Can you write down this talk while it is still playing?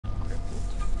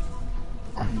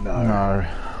No. No.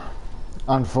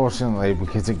 Unfortunately,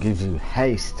 because it gives you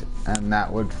haste, and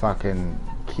that would fucking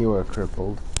cure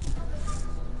crippled.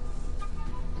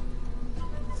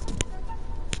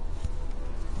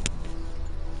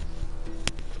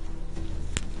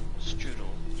 Strudel,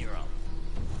 you're up.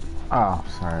 Oh,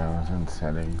 sorry, I was in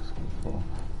settings before.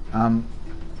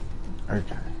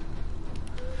 Okay.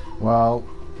 Well,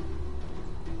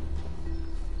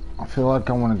 I feel like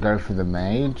I want to go for the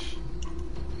mage.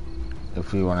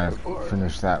 If you want to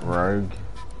finish that rogue,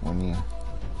 when you...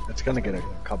 It's gonna get a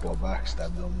couple of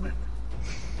backstabs on me.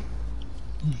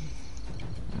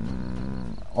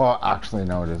 Well, actually,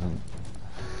 no, it isn't.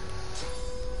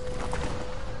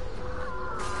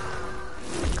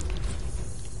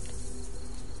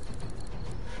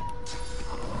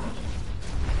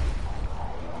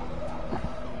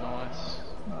 Nice.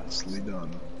 Nicely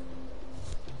done.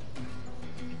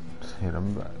 Just hit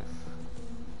them both.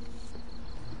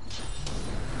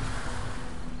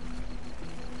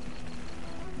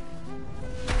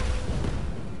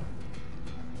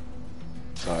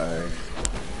 So...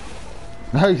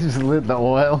 No, you just lit the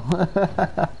oil.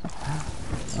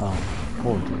 Oh,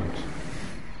 poor dude.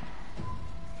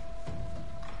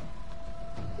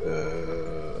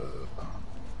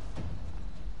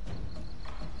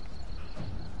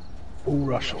 Bull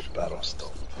rush or battle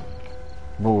stop?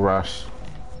 Bull rush.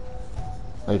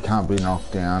 They can't be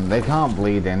knocked down. They can't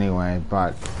bleed anyway,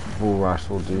 but bull rush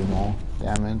will do more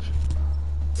damage.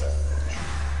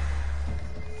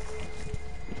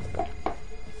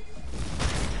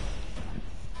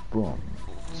 Boom.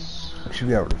 I should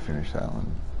be able to finish that one,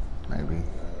 maybe.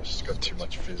 It's just got too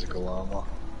much physical armor.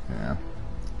 Yeah.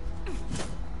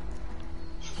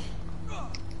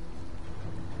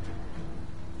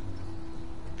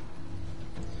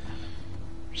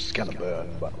 She's gonna burn,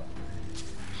 but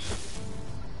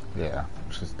Yeah,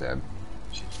 she's dead.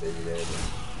 she's dead.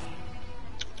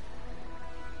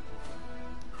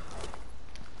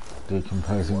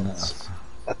 Decomposing us.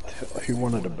 Who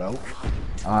wanted a belt?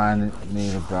 I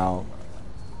need a belt.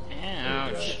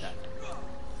 Ouch.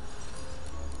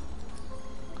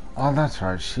 Oh, that's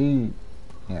right. She...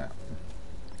 Yeah.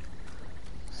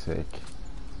 Sick.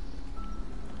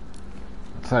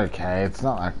 It's okay. It's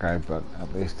not that great, but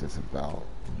at least it's a belt.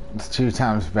 It's 2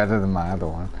 times better than my other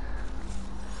one.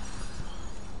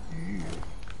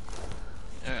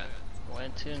 Alright, where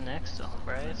to next,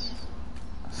 Bryce?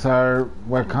 So,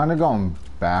 we're kind of going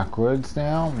backwards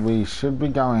now. We should be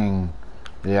going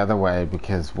the other way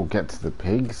because we'll get to the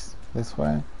pigs this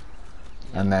way.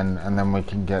 And then we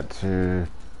can get to...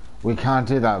 We can't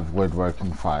do that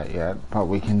woodworking fight yet, but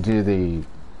we can do the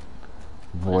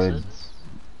void... Lizards?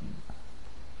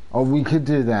 Oh, we could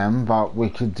do them, but we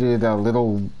could do the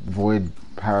little void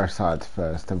parasites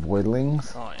first, the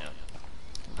voidlings. Oh, yeah.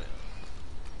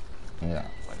 Yeah.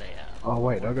 Where they at? Oh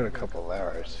wait, I got a couple of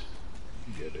arrows.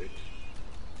 Yeah, dude.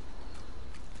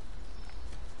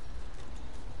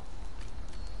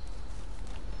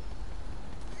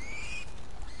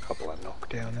 Couple of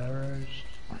knockdown arrows.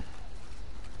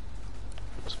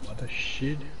 Some other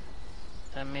shit.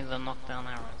 Send me the knockdown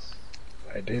arrows.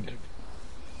 I did.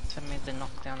 Send me the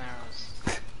knockdown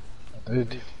arrows. I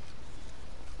did.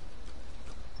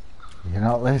 You're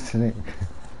not listening.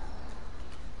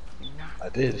 I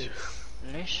did.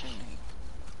 Listening.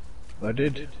 I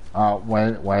did. Oh,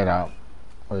 wait up.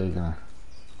 Where are you gonna...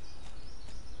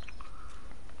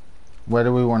 Where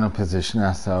do we want to position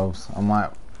ourselves? I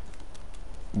might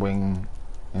wing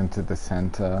into the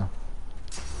center.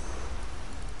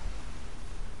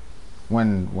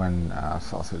 When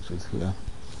Sausage is here.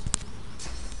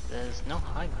 There's no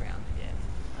high ground here.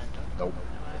 I don't Nope. know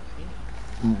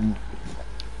how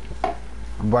I feel.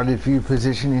 But if you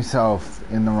position yourself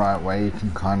in the right way, you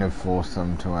can kind of force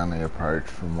them to only approach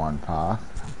from one path.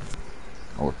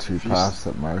 Or 2 paths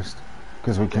at most.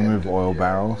 Because we can move oil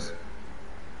barrels.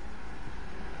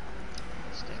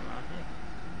 Stay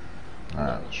right here.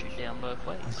 Alright. Shoot down both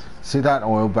ways. See that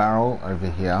oil barrel over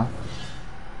here?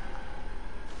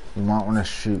 You might want to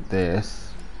shoot this.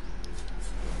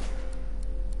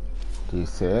 Do you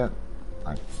see it?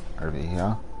 Like over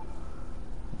here.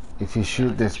 If you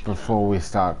shoot this before we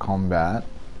start combat,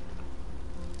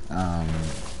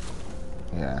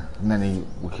 yeah, and then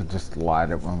we could just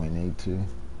light it when we need to.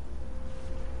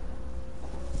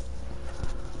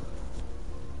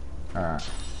 Alright.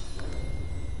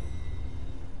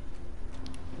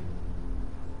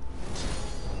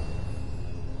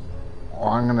 Oh,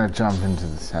 I'm gonna jump into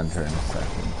the center in a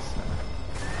second.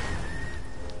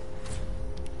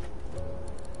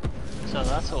 So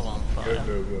that's all on fire.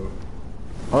 Go.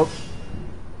 Oh,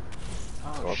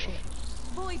 Oh shit.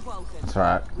 Void Woken. that's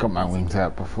right. Got my wings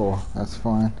out before. That's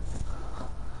fine.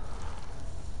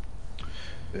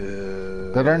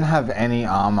 They don't have any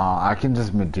armor. I can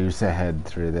just Medusa head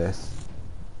through this.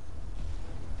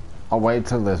 I'll wait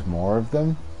till there's more of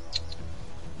them.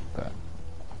 But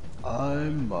I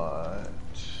might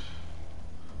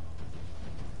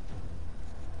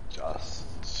just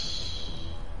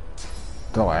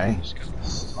delay.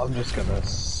 I'm just gonna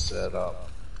set up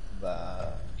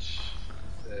that,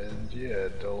 and yeah,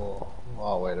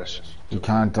 oh wait, I should. You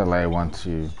can't delay once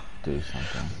you do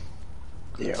something.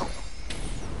 Yeah.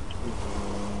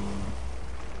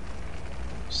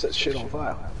 Set shit on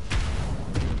fire.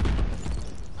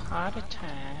 Part of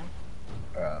time.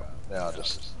 Now I'll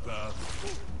just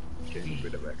get a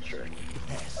bit of extra AP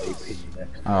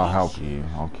next. I'll help you.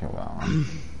 I'll kill that one.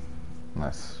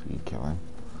 Unless you kill him.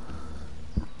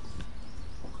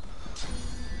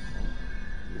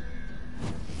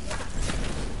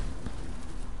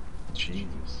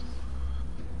 Jesus.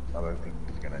 I don't think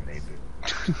he's gonna need it.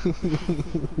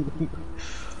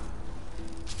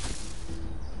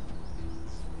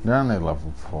 They're only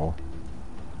level 4.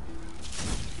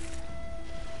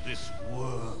 This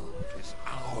world is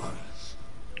ours.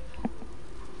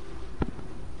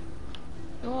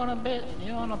 You want a bit?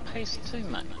 You want a piece too,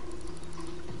 mate?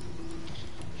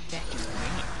 Fucking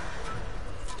bring it.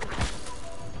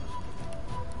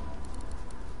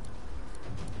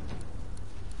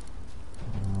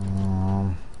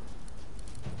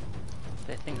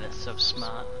 They think they're so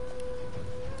smart.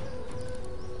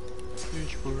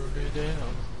 Which world are they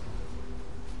on?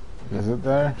 Is it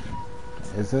there?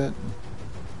 Is it?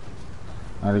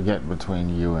 How to get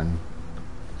between you and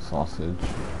sausage?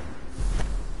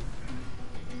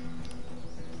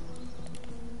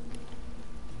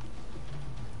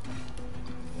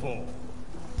 Fall,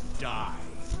 die,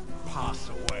 pass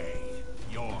away.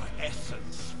 Your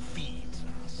essence feeds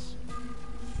us.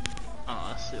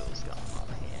 Oh, I see what's going on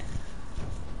here.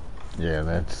 Yeah,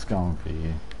 they're just going for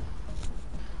you.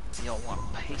 You want a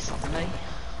piece of me?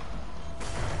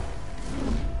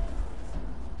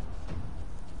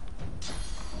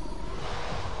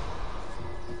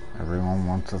 Everyone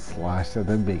wants a slice of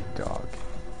the big dog.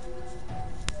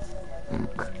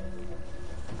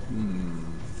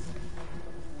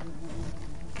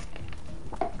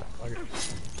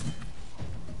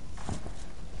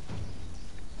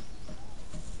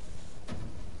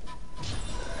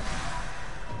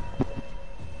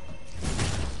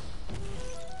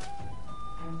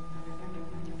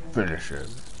 Finish it.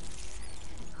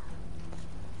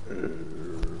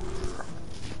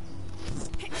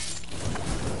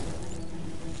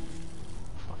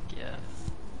 Fuck yeah.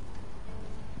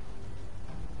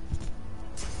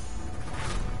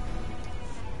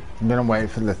 I'm gonna wait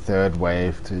for the third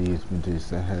wave to use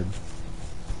Medusa head.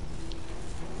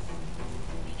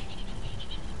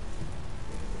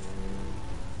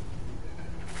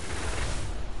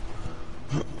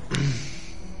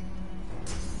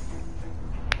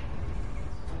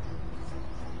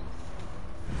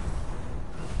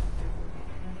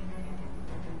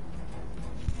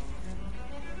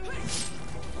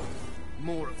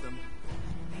 More of them.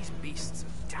 These beasts are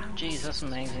damn. Jeez, that's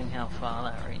amazing how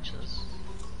far that reaches.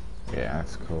 Yeah,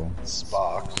 that's cool.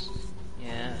 Sparks.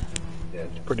 Yeah. Yeah,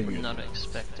 it's pretty Would good. not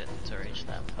expect it to reach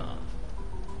that far.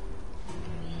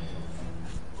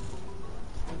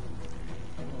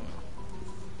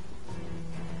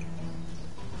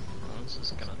 Oh, this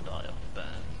is gonna die off bad.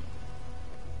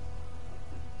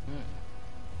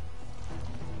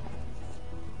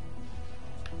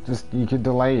 Just, you could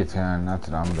delay your turn, that's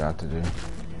what I'm about to do.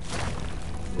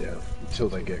 Yeah, until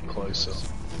they get closer.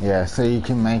 Yeah, so you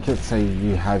can make it so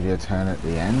you have your turn at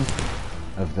the end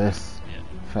of this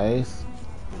phase.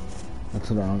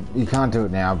 That's what I'm... You can't do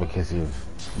it now because you've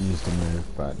used a move,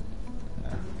 but...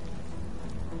 Yeah.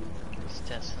 It's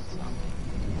testing something.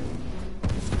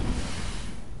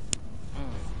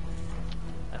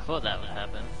 I thought that would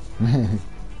happen.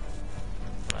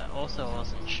 But I also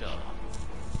wasn't sure.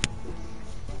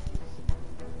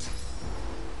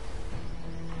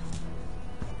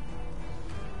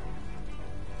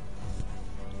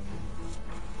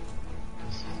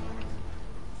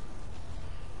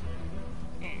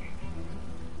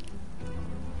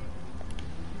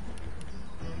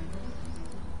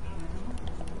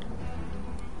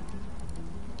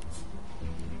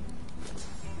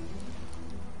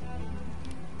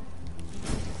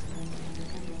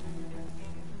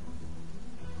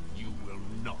 You will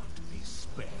not be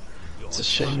spared. Your It's a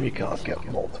shame you can't get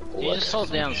multiple. Do you just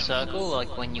hold down circle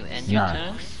like when you end your No.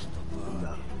 turn?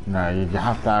 No, you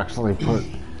have to actually put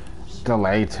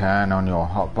delay turn on your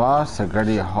hotbar, so go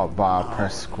to your hotbar,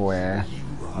 press square,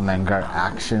 and then go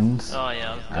actions. Oh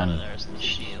yeah, I've got it. There's the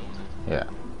shield. Yeah.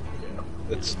 Yeah.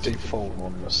 It's default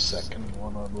on the second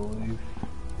one, I believe.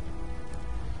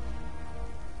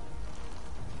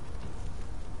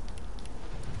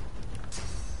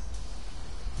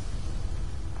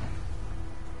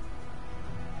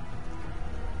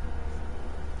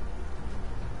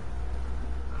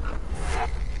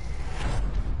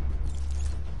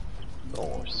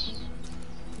 Nice.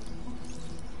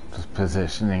 Just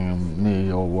positioning him near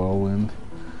your whirlwind.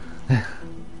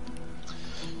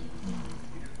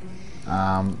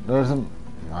 There isn't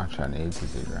much I need to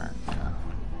do right now.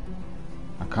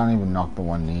 I can't even knock the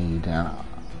one near you down.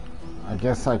 I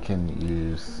guess I can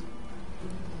use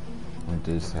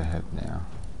Medusa head now.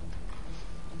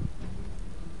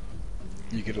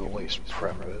 You could at least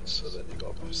prep it so that you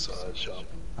got Visage up.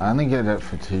 I only get it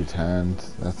for 2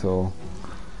 turns, that's all.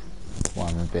 Well,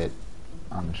 I'm a bit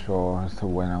unsure as to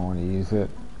when I want to use it.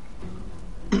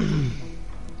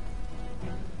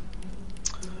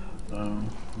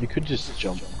 You could just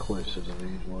jump closer to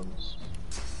these ones.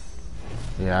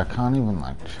 Yeah, I can't even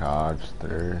like charge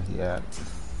through yet.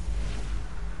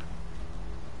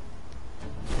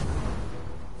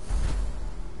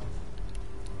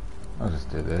 I'll just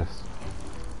do this.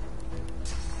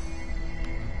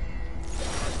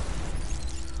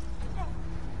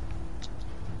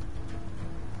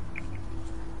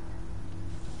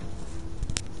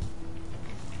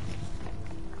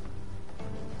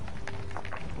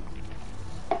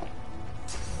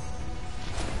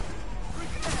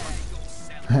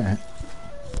 There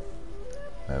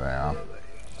they are.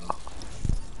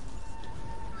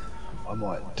 I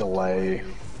might delay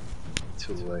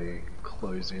till they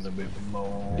close in a bit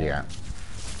more. Yeah.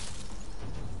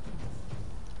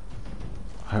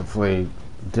 Hopefully,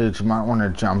 dude, you might want to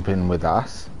jump in with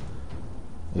us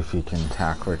if you can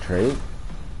tack retreat,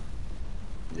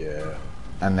 Yeah.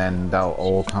 and then they'll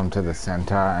all come to the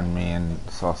center, and me and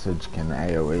Sausage can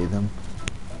AoE them.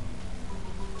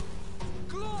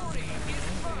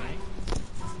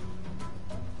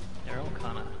 They're all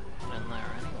kind of in there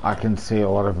anyway. I can see a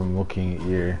lot of them looking at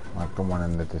you, like the one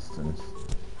in the distance.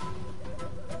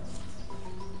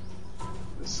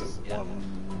 This is Yeah. one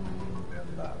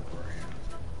in that ramp.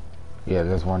 Yeah,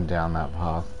 there's one down that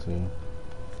path too.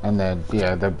 And they're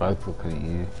both looking at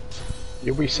you.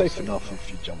 You'll be safe enough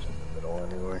if you jump in the middle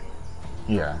anyway.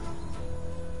 Yeah.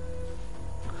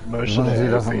 Most As long of as he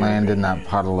the doesn't AoE land in that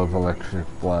puddle of electric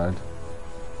blood.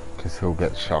 Because he'll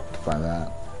get shocked by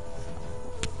that.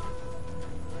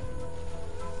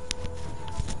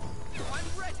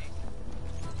 I'm ready.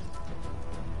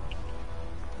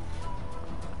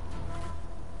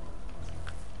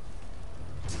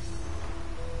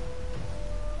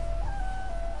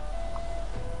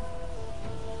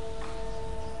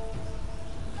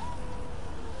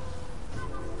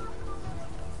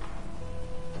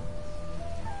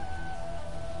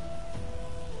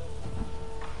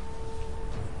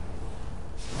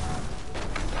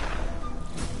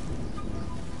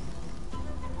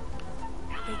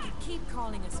 They could keep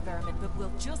calling us vermin, but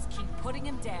we'll just keep putting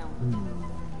him down.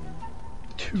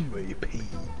 2 AP.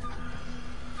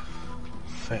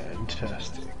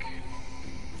 Fantastic.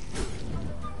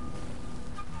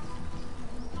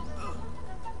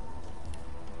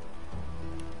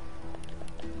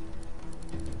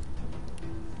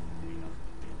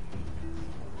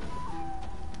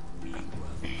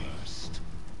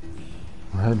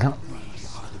 They're not, We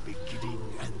are the beginning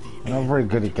and the they're not very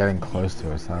good at getting close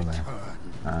to us, are they?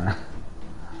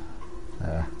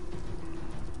 Yeah.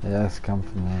 Yes, come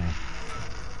from here.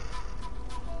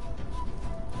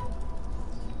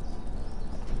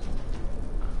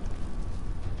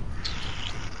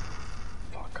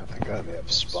 Fuck, I think I only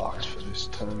have sparks for this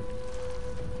turn.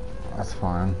 That's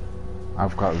fine.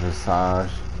 I've got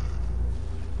Visage.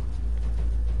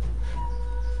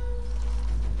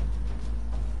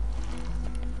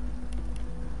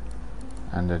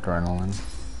 And Adrenaline.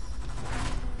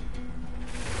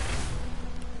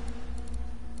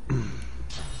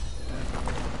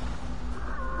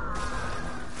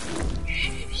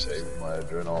 Save my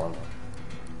adrenaline.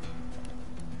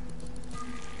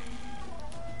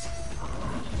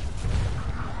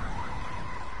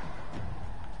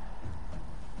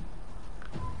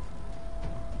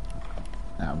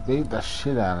 Now beat the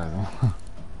shit out of them.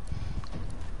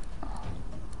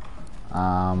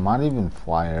 Might even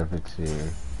fly over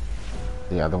to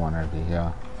the other one over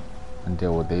here and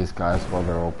deal with these guys while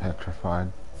they're all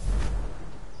petrified.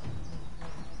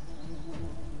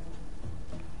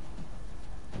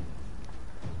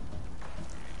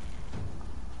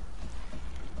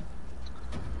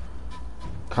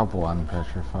 Couple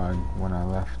unpetrified when I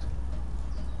left.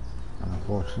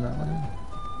 unfortunately.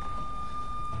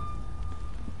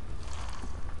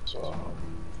 So,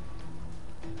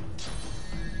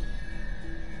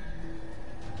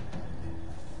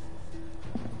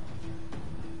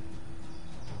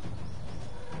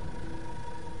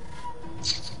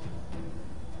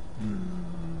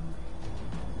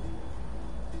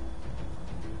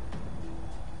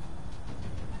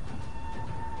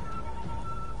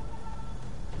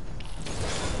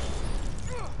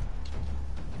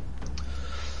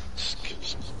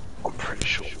 I'm pretty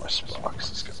sure my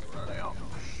sparks is gonna run out.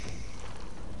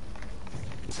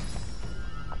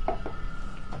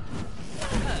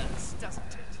 Hurts, doesn't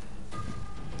it?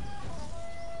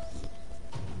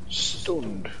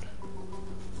 Stunned.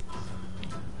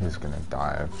 He's gonna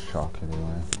die of shock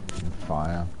anyway. And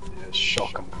fire. Yeah,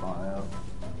 shock and fire.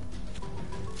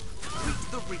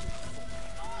 Reap the reap.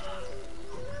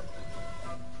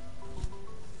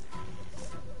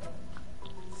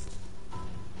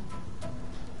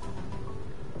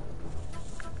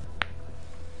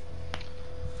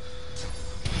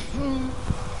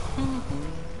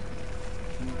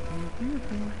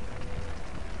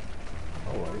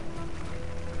 Oh wait.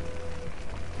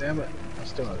 Damn it, I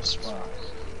still have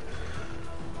sparks.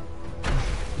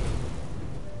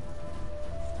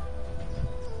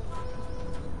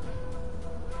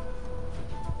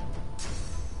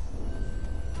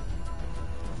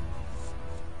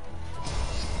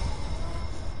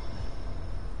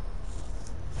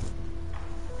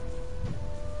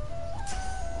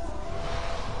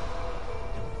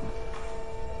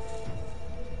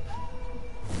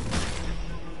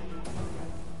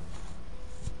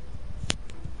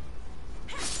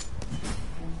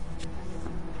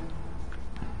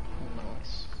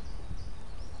 Nice.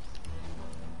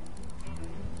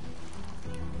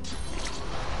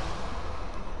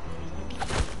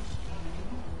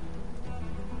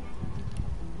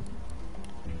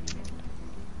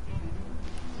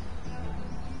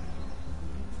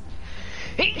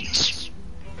 H!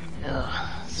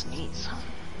 Ugh, sneeze.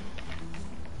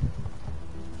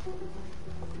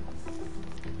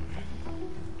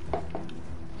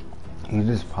 You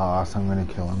just pass, I'm gonna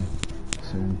kill him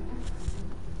soon.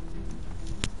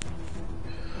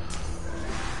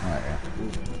 Oh yeah.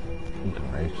 You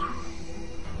can reach.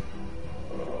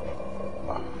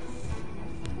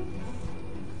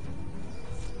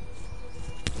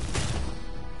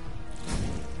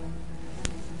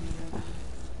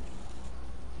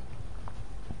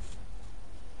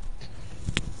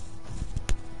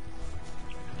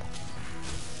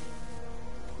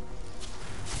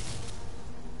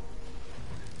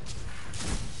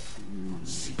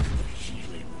 Seek the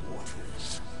healing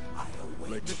waters. I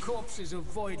await. The corpses of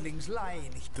voidlings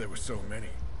lying. There were so many.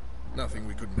 Nothing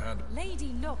we couldn't handle.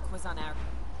 Lady Luck was on our...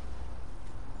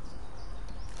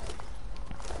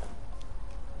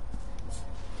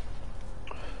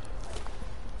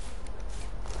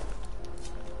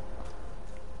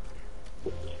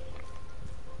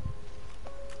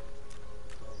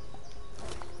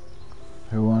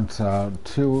 Who wants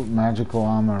 2 magical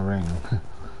armor ring?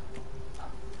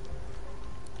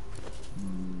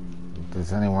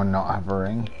 Does anyone not have a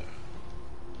ring?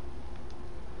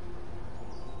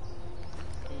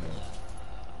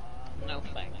 No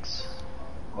thanks.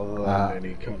 Other than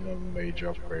any kind of major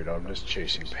upgrade, I'm just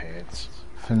chasing pants.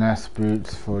 Finesse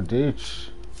boots for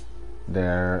Dooch.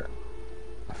 They're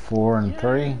 4 and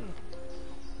 3.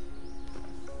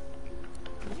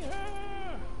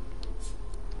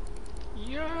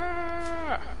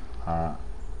 Yeah! Alright.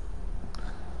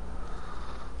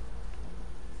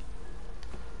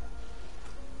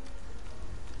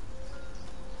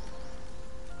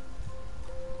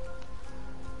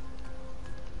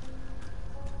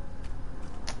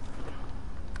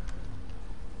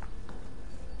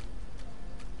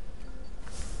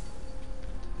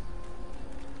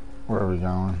 Where are we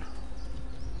going?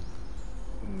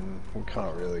 We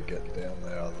can't really get down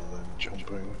there other than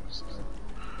jumping. So.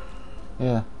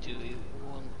 Yeah. Do you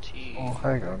want to Oh,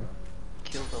 hang on.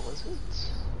 kill the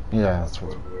lizards? Yeah, That's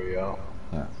where we are.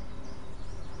 yeah.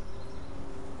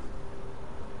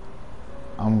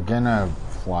 I'm gonna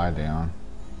fly down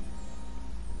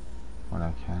when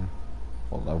I can.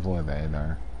 What level are they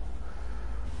though?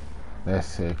 They're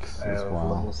 6 as well.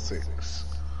 Level 6.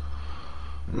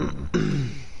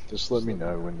 Just let me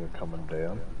know when you're coming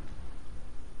down.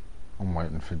 I'm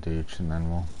waiting for Deech and then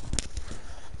we'll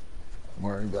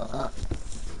worry about that.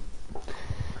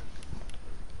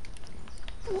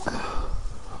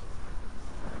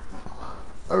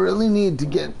 I really need to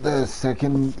get the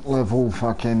 2nd level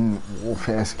fucking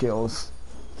warfare skills.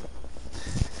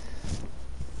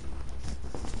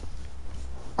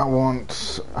 I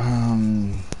want,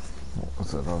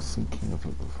 was it? I was thinking of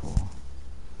it before.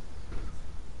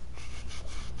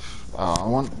 Oh, I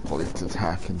want blitz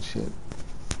attack and shit.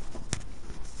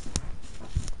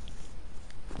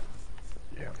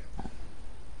 Yeah.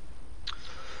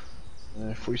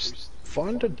 If we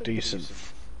find a decent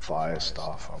fire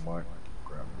staff, I might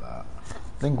grab that.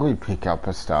 I think we pick up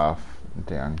a staff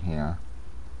down here.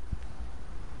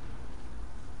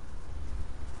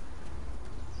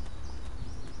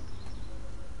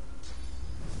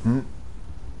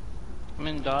 I'm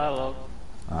in dialogue.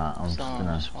 I'm just Someone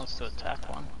gonna... just wants to attack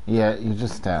one. Yeah, you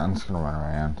just stay. I'm just gonna run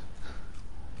around.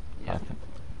 Yeah.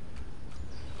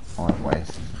 I won't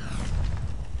waste.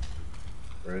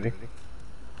 Ready?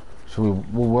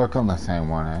 Should we'll work on the same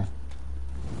one, eh?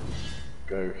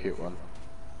 Go hit one.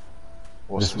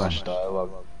 Or This smash one.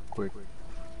 dialogue quick.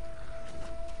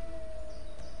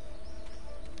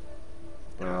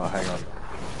 Oh, hang on.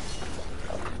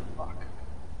 Fuck.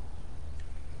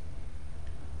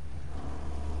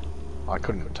 I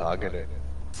couldn't target it.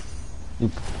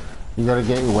 You gotta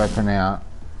get your weapon out.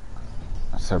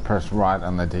 So press right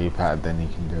on the D-pad, then you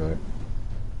can do it.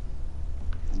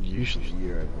 Usually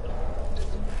you're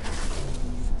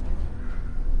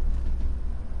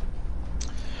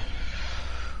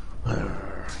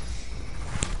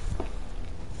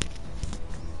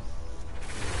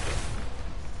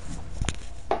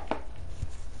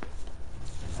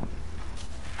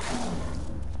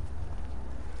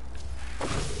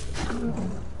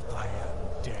I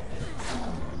am dead.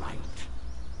 Light.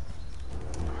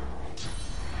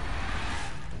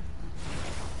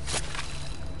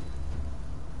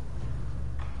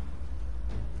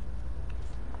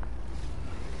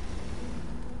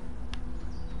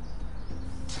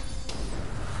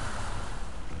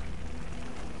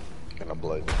 gonna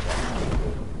blow.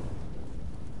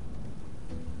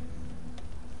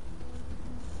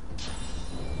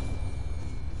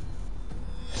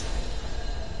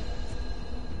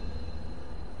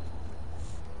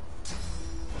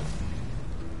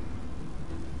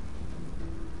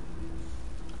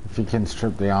 If you can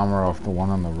strip the armor off the one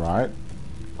on the right,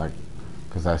 like,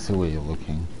 because I see where you're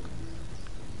looking.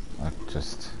 Like,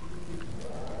 just...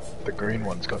 The green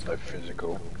one's got no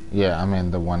physical. Yeah, I mean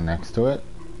the one next to it.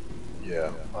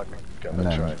 Yeah, I'm gonna And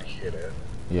then- try and hit it.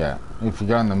 Yeah, if you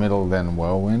go in the middle, then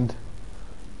whirlwind.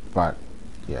 But,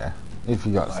 yeah, if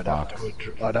you got sparks.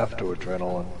 I'd have to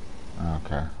adrenaline.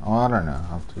 Okay. Oh, I don't know.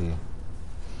 Up to you.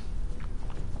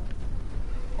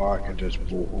 Or I can just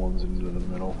bullhorns into the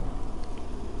middle.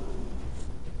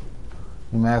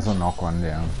 You may as well knock one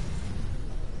down.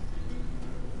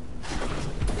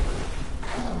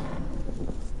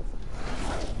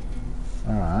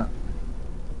 Alright.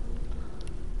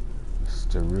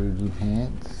 Mr. Rudy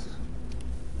Pants.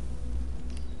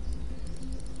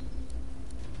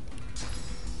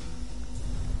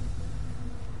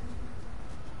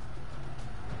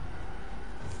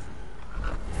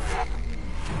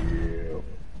 Yeah.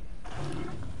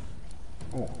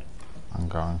 Oh. I'm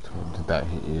going to. Did that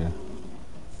hit you?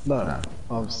 No, No.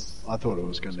 I thought it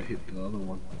was gonna hit the other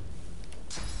one.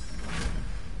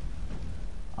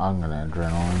 I'm gonna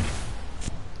adrenaline.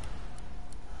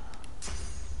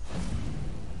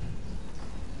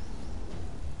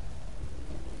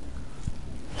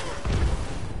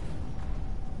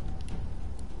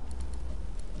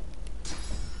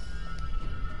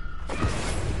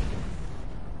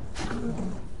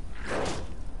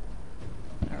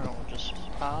 They're all just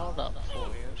piled up for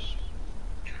you.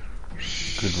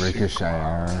 Good ricochet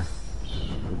arrow.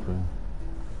 Super.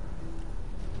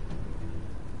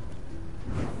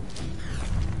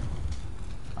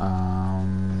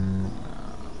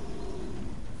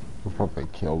 We'll probably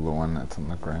kill the one that's on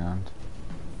the ground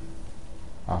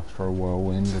after a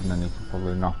whirlwind, and then you can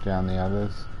probably knock down the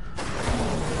others.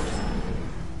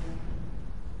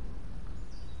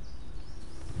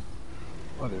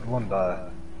 Oh, did one die?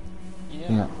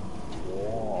 Yeah.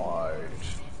 Right.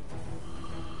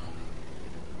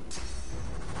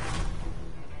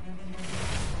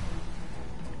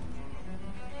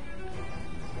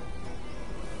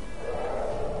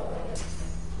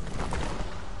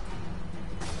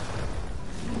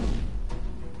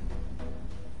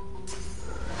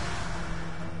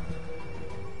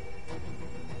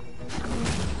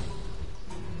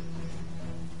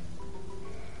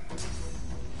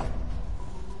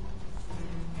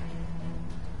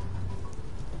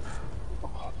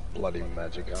 Bloody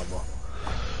magic armor.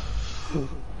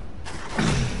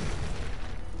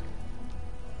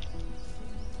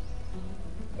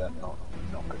 That not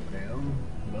knock it down?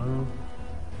 No.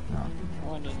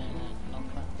 Why didn't it knock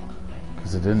that one down?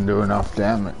 Because it didn't do enough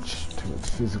damage to its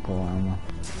physical armor.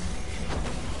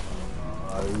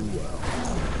 Oh well.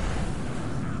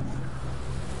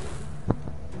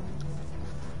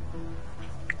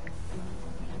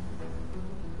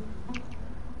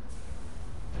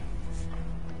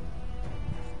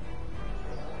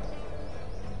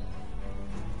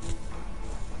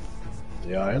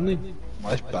 Yeah,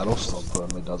 my battle stop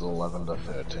only does 11 to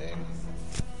 13.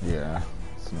 Yeah,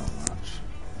 it's not much.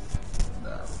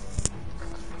 No.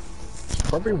 It's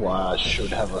probably why I should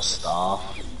have a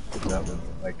staff, because that would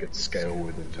make it scale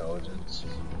with intelligence.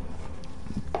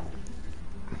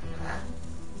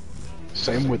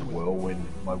 Same with Whirlwind.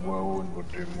 My Whirlwind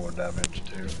would do more damage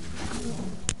too.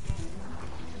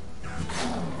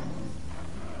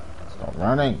 Stop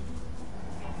running.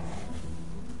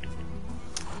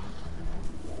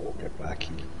 Or get back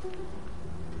here.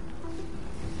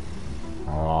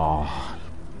 Oh,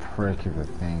 prick of a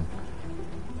thing.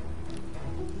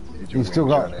 You still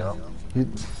got... Up?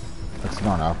 It's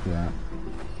not up yet.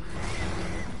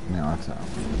 No, it's up.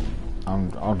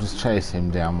 I'll just chase him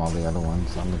down while the other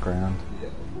one's on the ground. Yeah.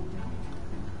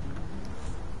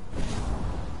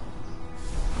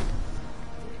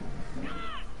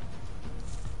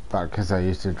 But because I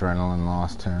used adrenaline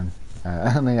last turn,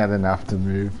 I only had enough to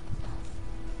move.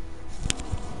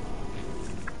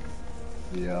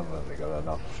 Yeah, I've only got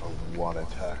enough for one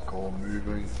attack or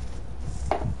moving.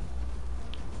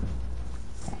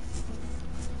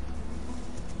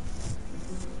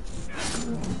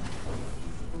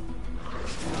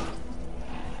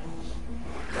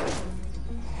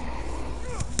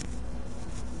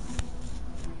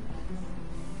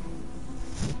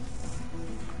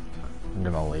 I'm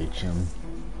gonna leech him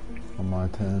on my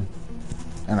turn.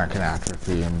 And I can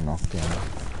atrophy and knock down.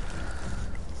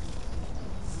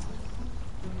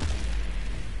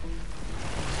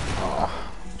 Oh,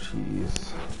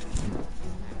 jeez.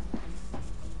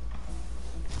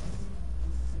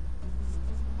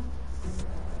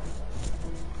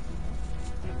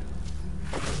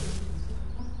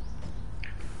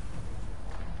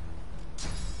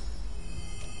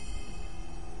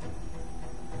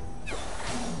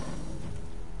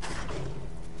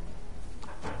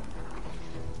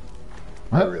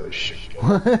 I really should get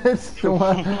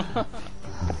What?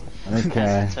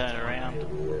 Okay. Turn around.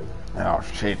 Oh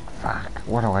shit, fuck.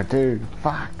 What do I do?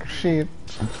 Fuck, shit.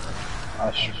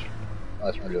 I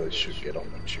really should get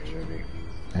opportunity.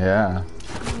 Yeah.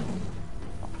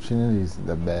 Opportunity's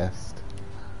the best.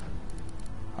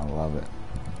 I love it.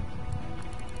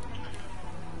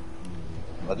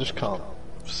 I just can't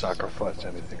sacrifice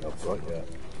anything I've got yet.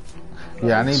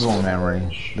 Yeah, I need more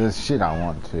memory. There's shit I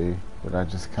want to, but I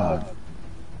just can't.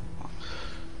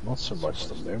 Not so much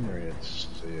the memory, it's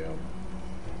the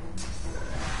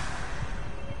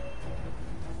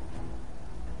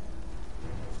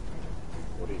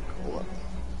what do you call it?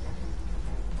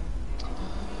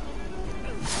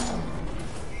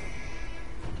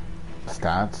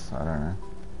 Stats? I don't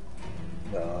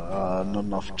know. Not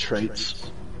enough traits.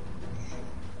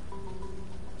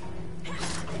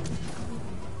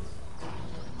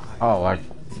 Oh, like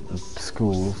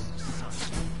schools.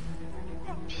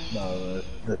 No,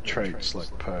 the traits like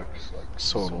perks, like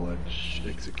Sword Edge,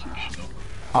 Executioner,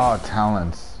 Oh,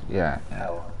 talents. Yeah.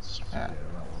 Talents. Yeah.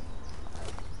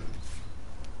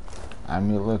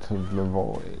 Amulet of the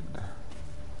Void.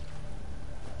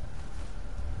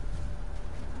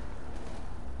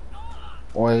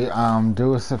 Oi,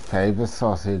 do us a favor,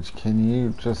 Sausage. Can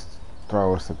you just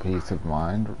throw us a piece of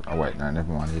mind? Oh wait, no,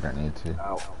 never mind. You don't need to.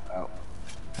 Ow, ow.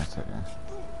 That's okay.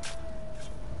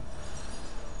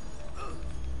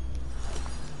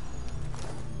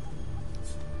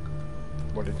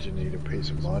 What did you need a piece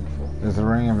of mind for? There's a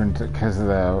ring of because of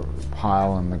the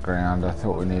pile on the ground. I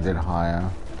thought we needed higher.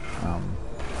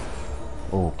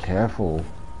 Oh, careful!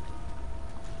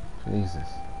 Jesus.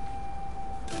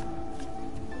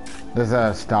 There's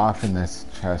a staff in this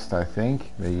chest, I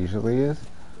think. There usually is.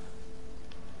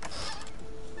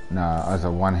 No, as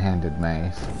a one-handed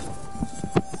mace.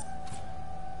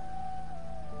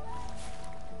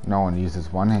 No one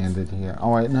uses one-handed here.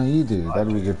 Oh wait, no, you do.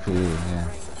 That'd be good for you. Yeah.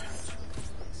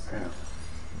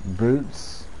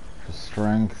 Boots for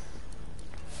strength.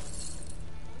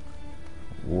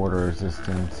 Water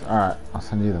resistance. Alright, I'll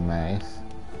send you the mace.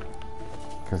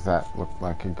 Because that looked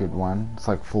like a good one. It's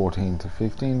like 14 to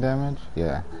 15 damage.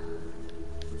 Yeah.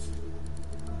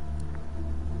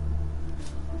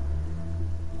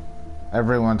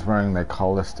 Everyone's wearing their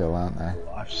collar still, aren't they?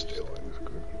 Life stealing is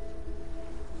good.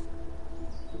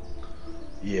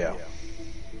 Yeah.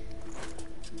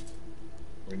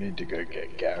 We need to go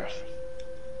get Gareth.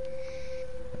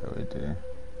 Yeah, we do.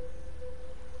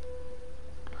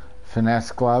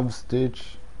 Finesse gloves,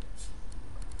 Ditch.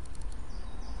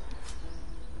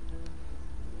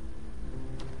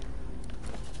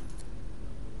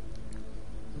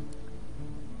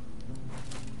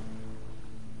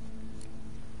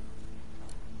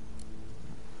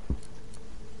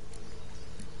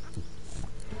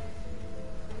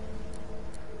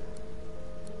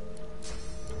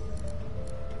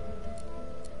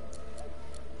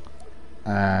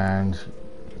 And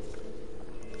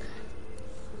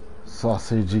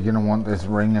Sausage, you're gonna want this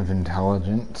ring of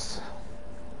intelligence.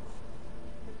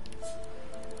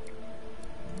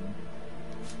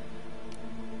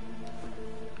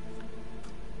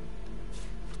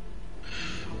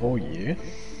 Oh yeah.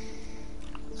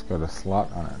 It's got a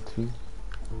slot on it too.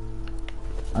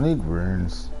 I need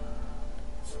runes.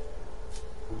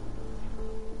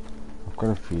 I've got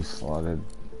a few slotted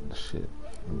shit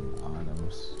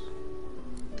items.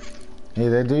 Hey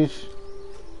there, douche.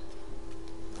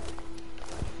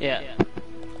 Yeah.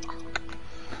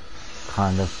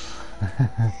 Kind of.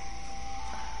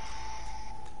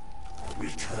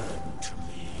 Return to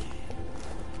me,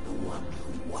 the one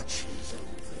who watches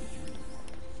over you.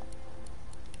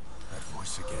 That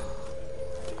voice again.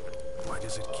 Why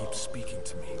does it keep speaking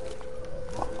to me?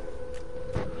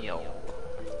 Yo.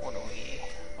 What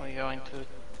are we going to?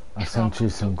 I sent you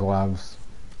some gloves.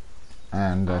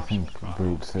 And I think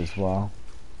boots as well.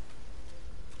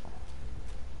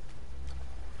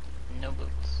 No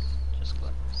boots, just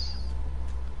gloves.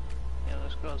 Yeah,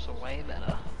 those gloves are way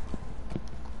better.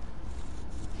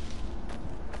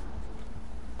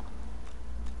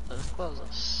 Those gloves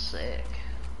are sick.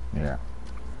 Yeah.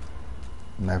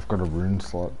 And they've got a rune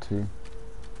slot too.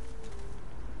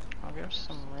 I'll give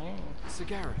some rings. Sir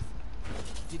Gareth,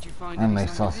 did you find And any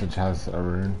the sign of sausage him? has a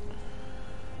rune.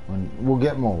 We'll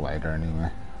get more later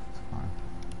anyway. It's fine.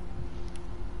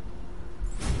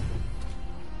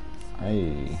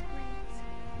 Hey.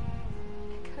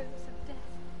 Echoes of death.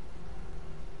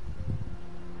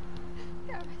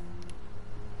 Gareth,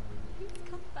 please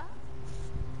come back.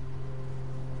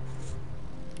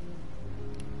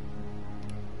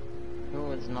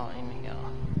 Who is not in here?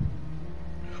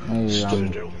 Hey,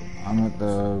 Sturgill. I'm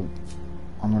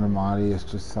at Amadius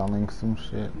just selling some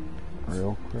shit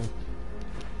real quick.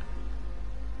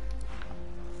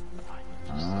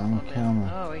 I'm coming.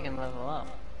 Oh, we can level up.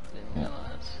 Didn't Yeah.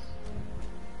 realize.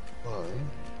 Oh.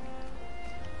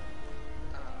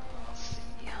 Let's see.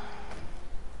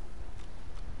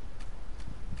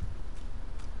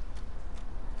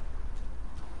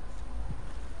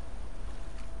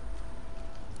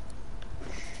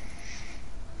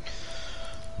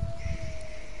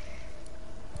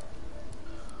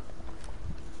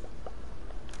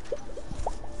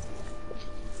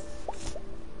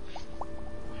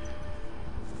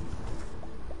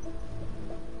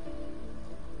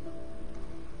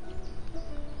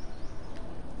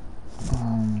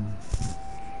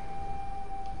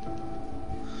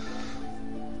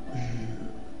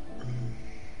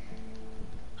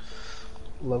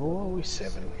 Level are we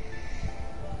 7?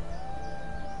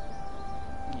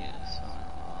 Yes.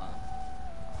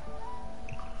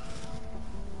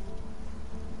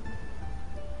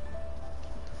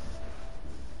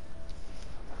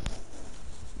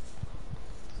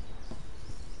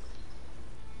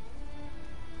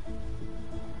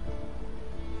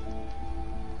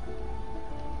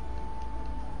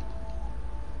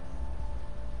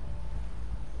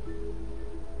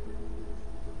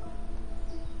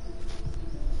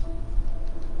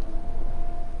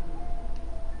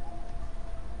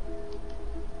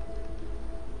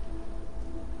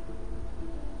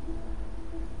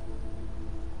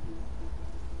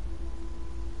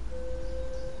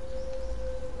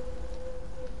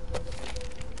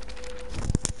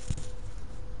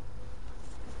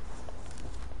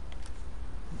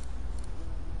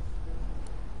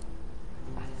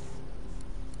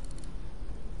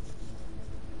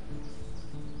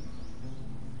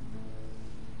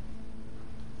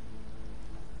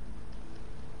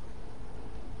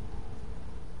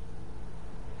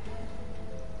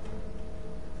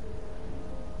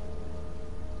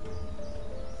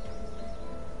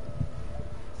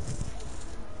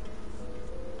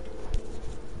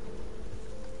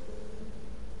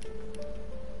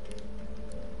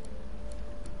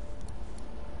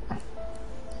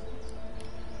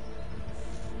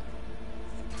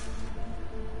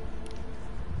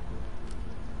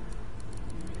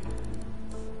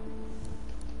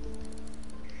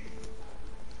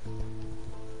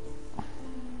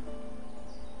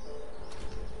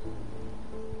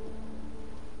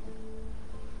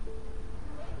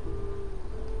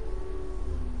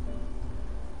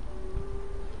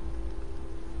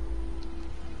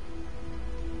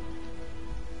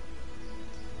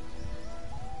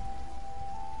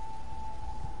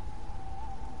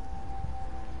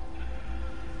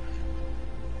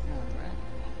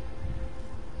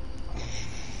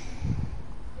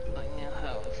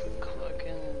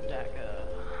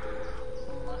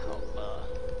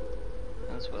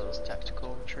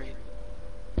 Tactical retreat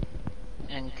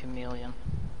and chameleon.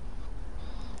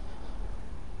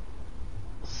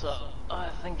 So,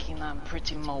 I'm thinking I'm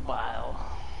pretty mobile.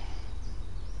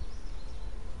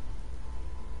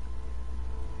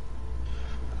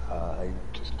 I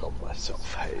just got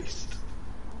myself haste.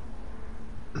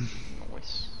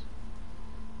 Nice.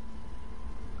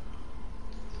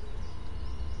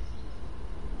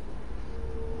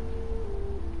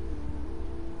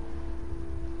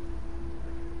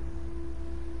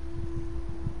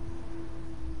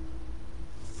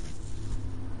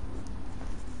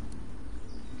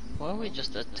 Why don't we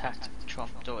just attack the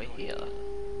trapdoor here?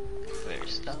 Very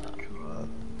start.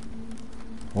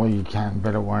 Well, you can,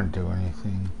 but it won't do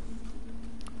anything.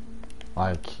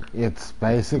 Like, it's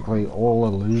basically all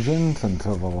illusions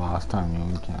until the last time you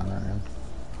encounter him.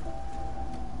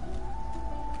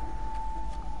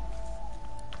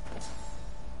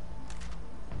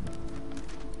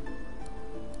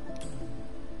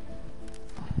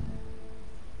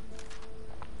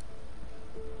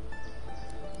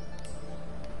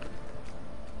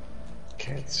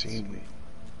 Can't see me.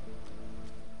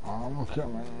 I'm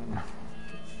coming.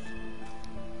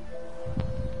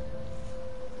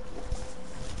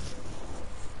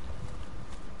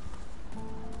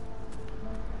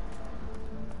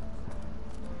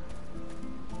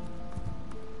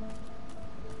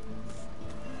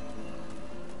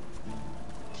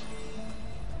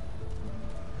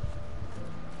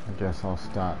 I guess I'll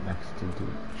start next to Dooch.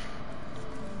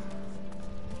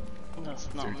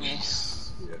 That's not me.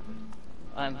 Yeah.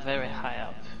 I'm very high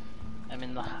up. I'm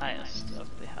in the highest of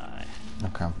the high.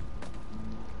 Okay.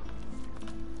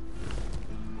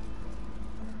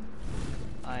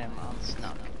 I am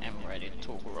unsnuck and ready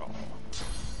to roll.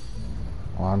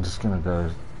 Well, I'm just gonna go.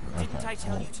 Didn't I Okay.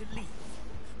 tell you to leave?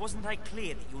 Wasn't I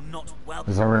clear that you're not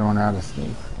welcome? Is everyone out of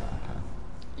sneak?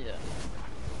 Okay. Yeah.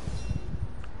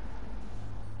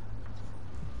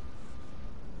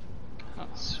 Oh,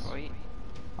 sweet.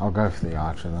 I'll go for the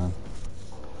archer then.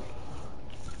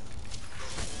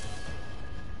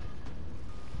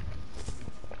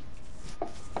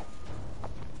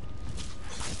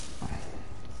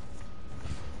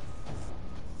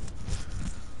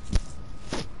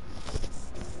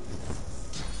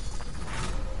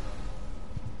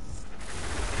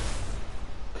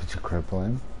 Could you cripple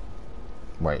him?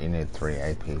 Wait, you need 3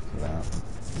 AP for that.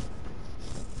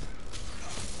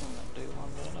 I'm gonna do one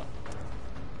minute.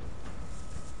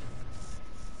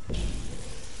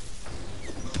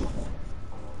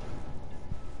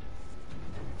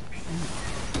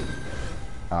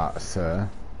 Sir.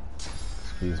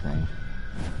 Excuse me.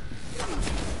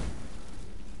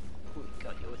 We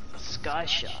got you with the sky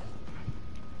shot.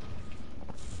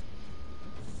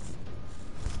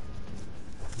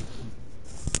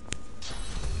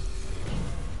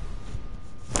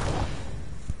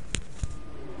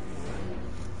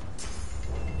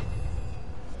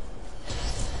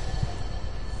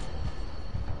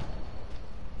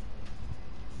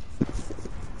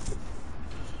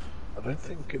 I don't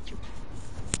think it's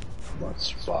what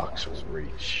sparks will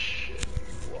reach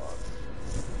anyone.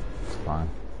 It's fine.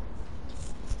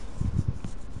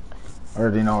 I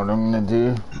already know what I'm gonna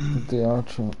do with the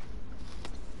archer.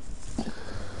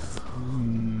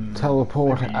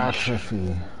 Teleport maybe you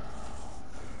atrophy.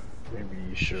 Maybe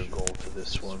you should have gone for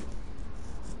this one.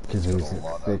 Because He's he's got a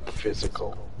lot thick. of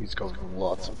physical. He's got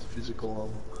lots of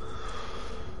physical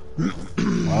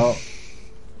Well,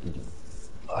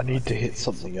 I need to hit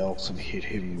something else and hit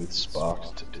him with sparks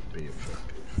to be effective.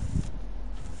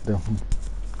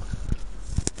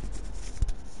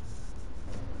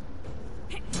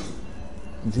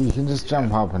 you can just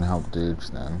jump up and help dudes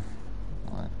then.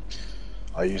 Like,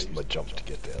 I used my jump to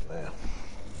get down there.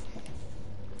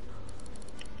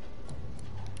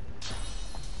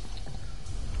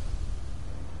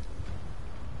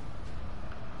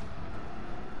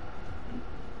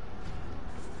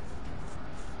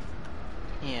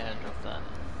 Yeah, drop that.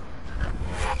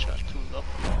 Shot to the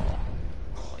floor.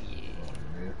 Oh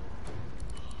yeah.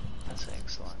 That's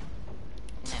excellent.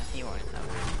 Now he won't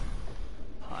have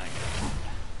high ground.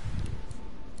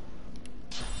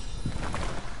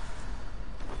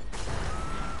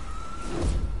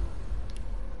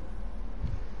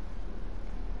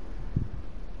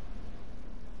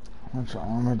 how much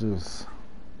armor does?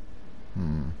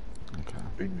 Okay.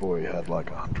 Big boy had like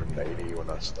 180 when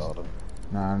I started.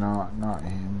 No, not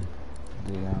him.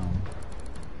 The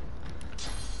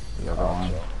other one.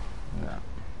 So Yeah.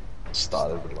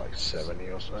 started with like 70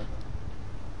 or so.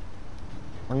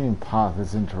 What do you mean path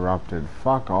is interrupted?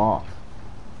 Fuck off.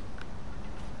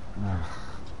 Ugh.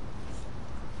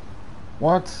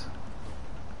 What?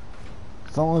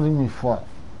 It's not letting me fly.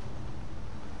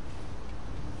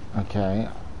 Okay.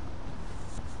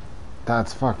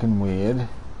 That's fucking weird.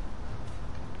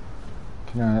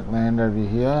 Can I land over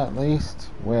here at least?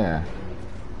 Where?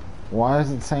 Why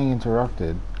is it saying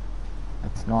interrupted?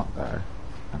 It's not though.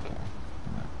 Okay.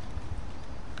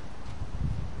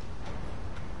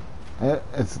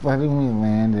 It's letting me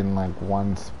land in like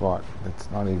one spot that's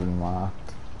not even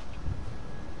marked.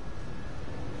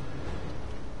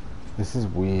 This is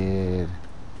weird.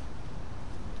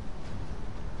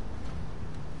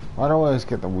 Why do I always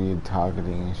get the weird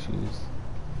targeting issues?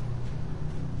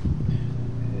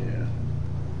 Yeah.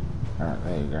 Alright,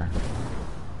 there you go.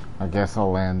 I guess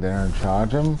I'll land there and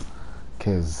charge him,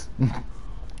 cause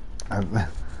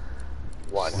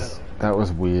Why not? that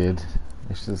was weird.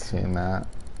 You should have seen that.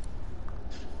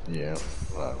 Yeah.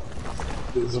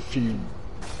 There's a few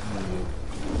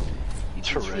Yeah,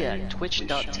 terrain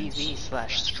twitch.tv issues.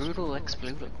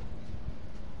 /strudelexploded.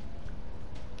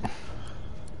 Yeah,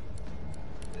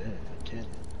 you can.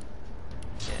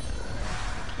 Yeah,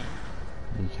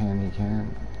 You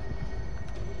can.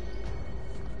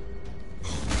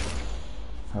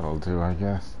 That'll do, I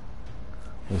guess.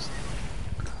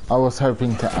 I was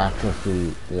hoping to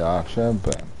atrophy the archer,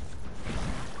 but...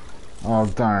 Oh,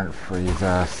 darn it, freeze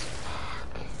us.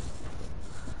 Fuck.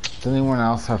 Does anyone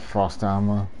else have frost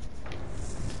armor?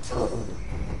 I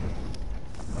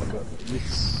got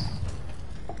this.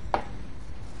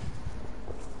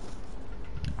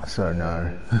 So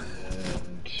no.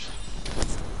 And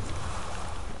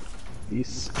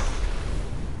this.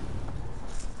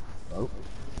 Oh.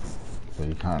 So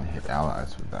you can't hit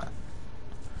allies with that.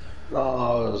 I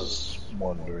was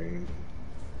wondering.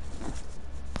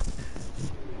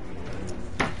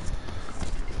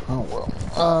 Oh well.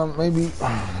 Maybe...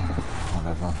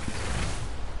 Whatever.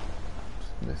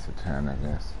 Just miss a turn, I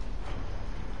guess.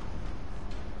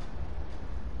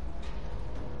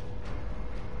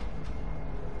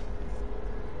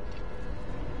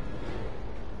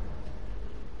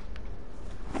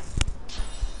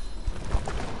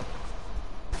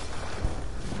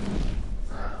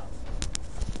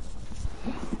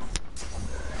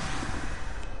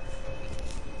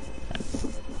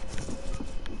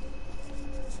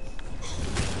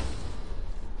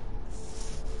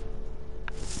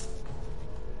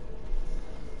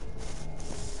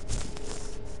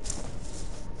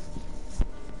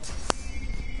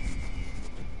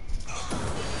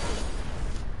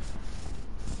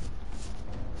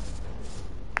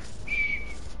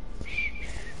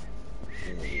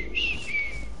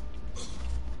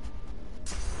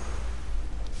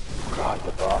 God,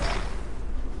 the boss.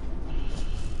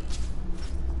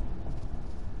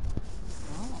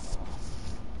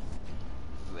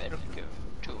 welcome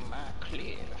to my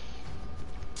cliff.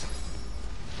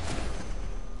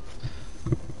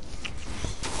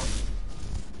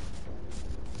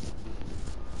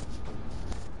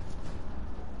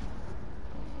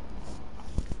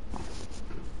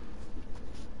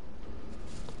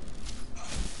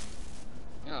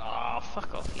 Oh,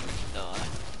 fuck off, you die.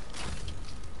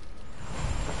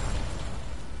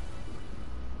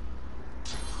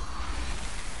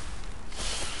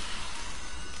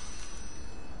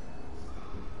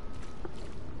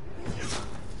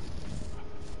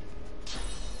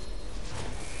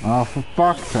 Oh, for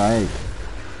fuck's sake.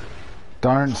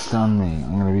 Don't stun me.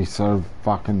 I'm gonna be so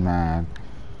fucking mad.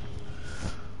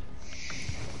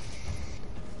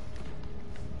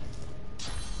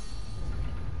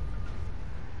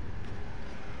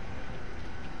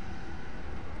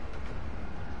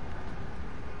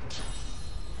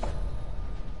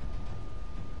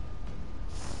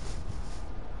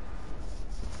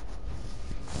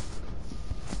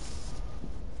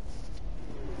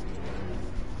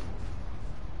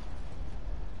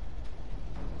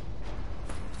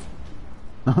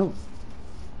 Oh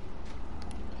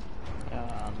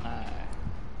no.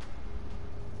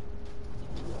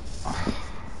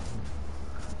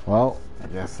 Well, I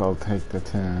guess I'll take the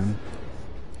turn.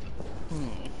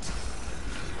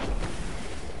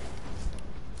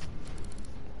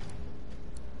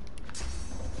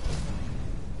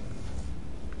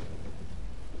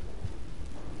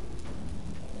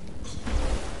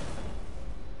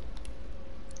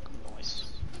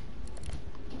 Nice.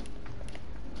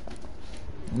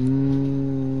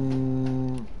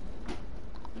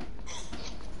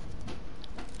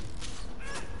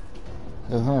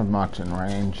 Doesn't have much in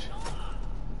range.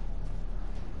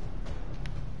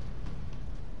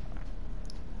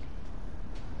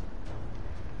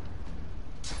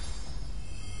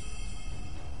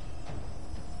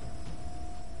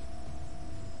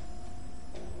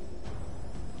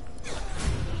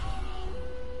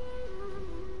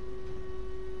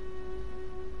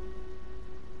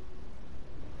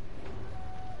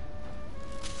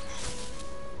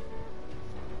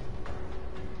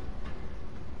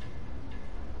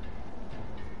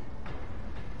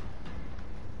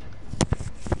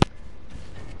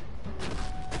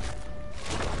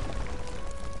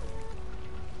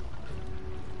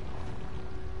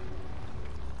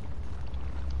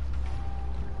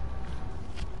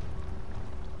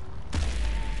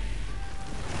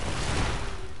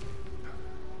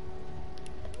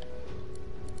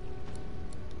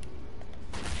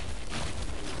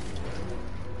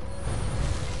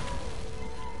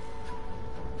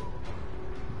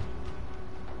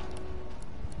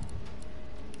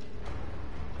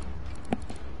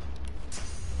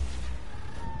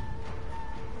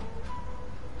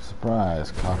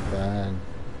 Surprise, cockbag.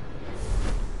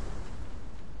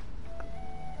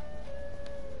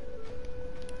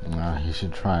 No, he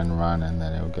should try and run and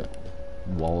then he'll get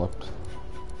walloped.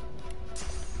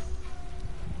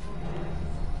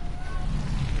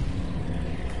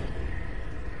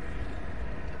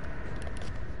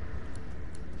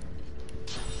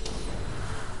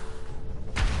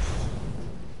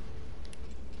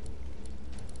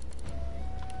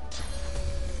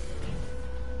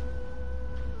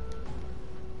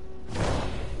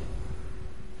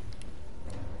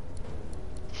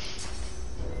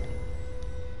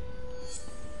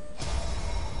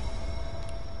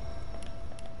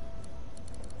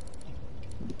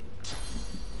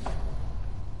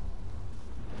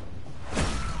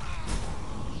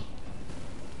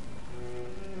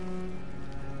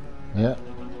 Yep.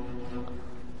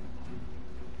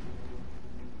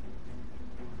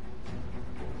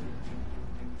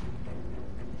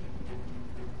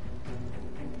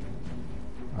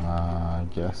 I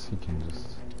guess you can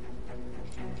just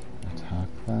attack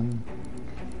them.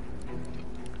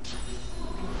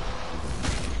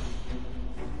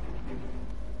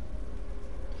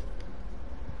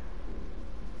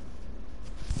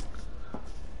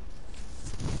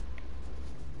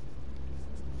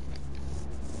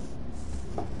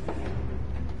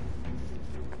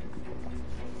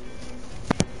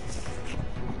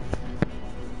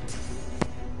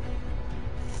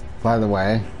 By the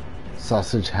way,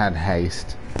 Sausage had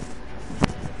haste.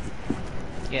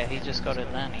 Yeah, he just got it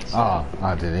then. He said Oh,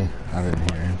 did he? I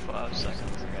didn't hear him. 5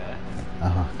 seconds ago.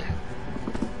 Oh, okay.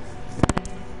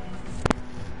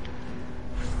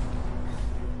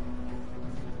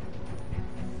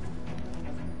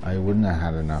 I wouldn't have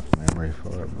had enough memory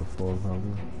for it before,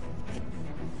 probably.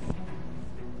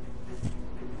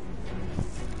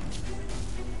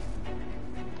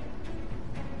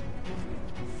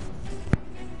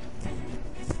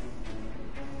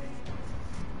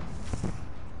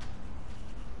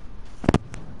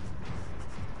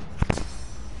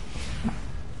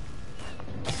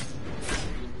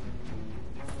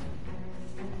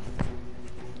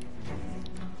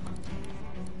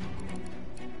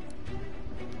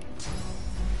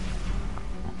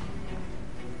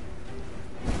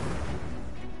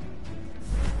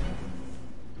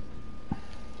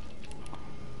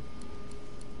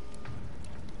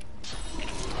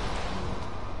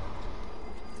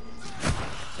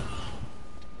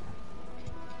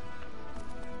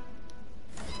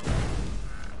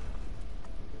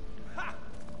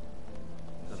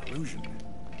 Illusion.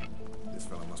 This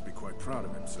fellow must be quite proud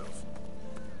of himself.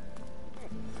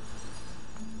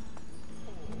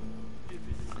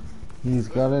 He's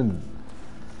got a...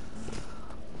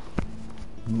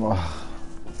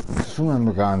 Just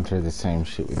remember going through the same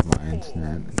shit with my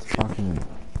internet. It's fucking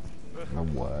the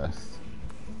worst.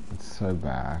 It's so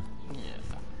bad. Yeah.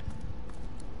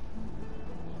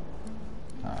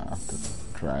 I have to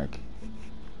drag.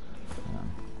 Yeah.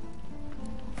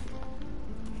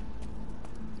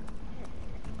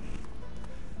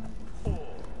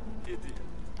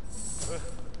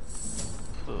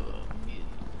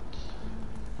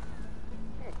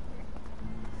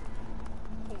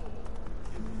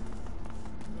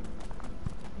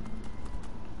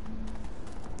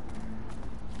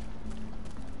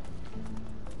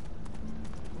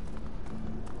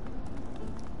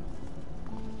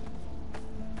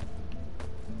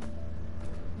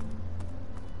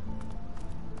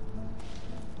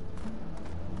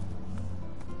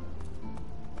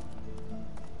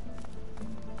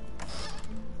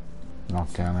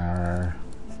 Knockdown arrow.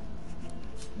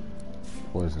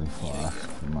 Poison flask.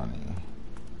 Money.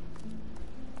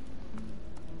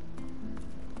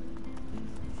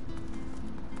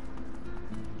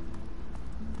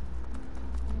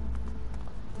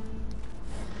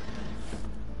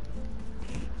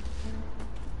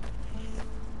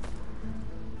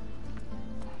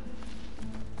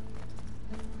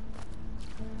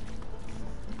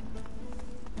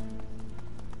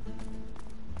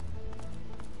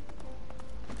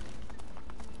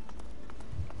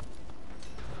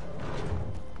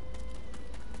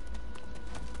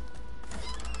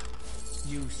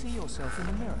 You see yourself in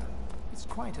the mirror. It's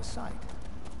quite a sight.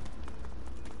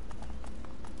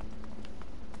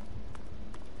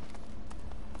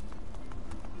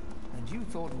 And you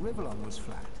thought Rivellon was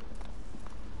flat.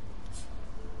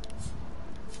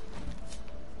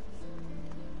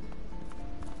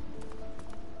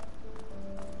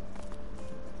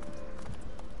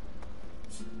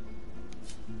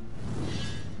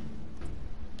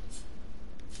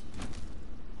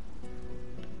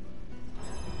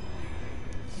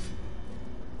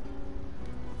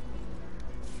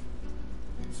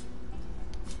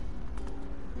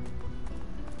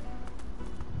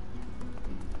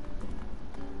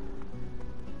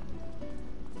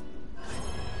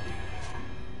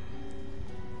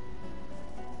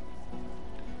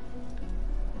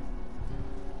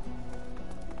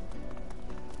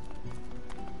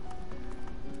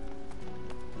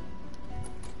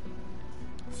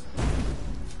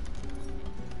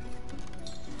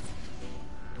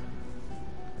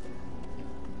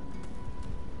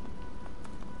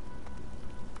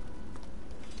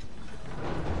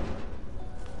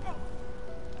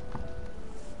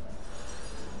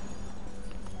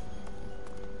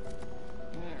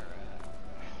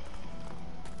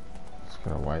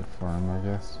 wait for him, I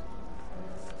guess.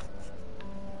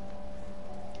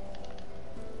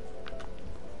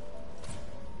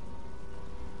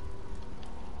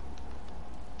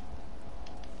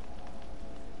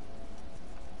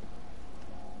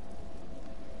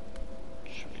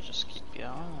 Should we just keep going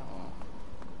or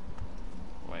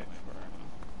wait for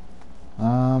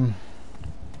him?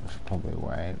 I should probably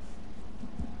wait.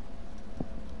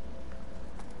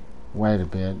 Wait a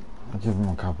bit. I'll give him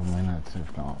a couple minutes.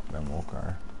 If not, then we'll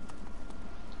go.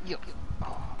 Yep.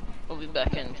 We'll be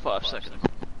back in 5 seconds.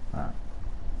 Alright.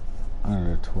 I'm gonna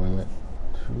go to the toilet.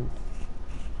 Shoot.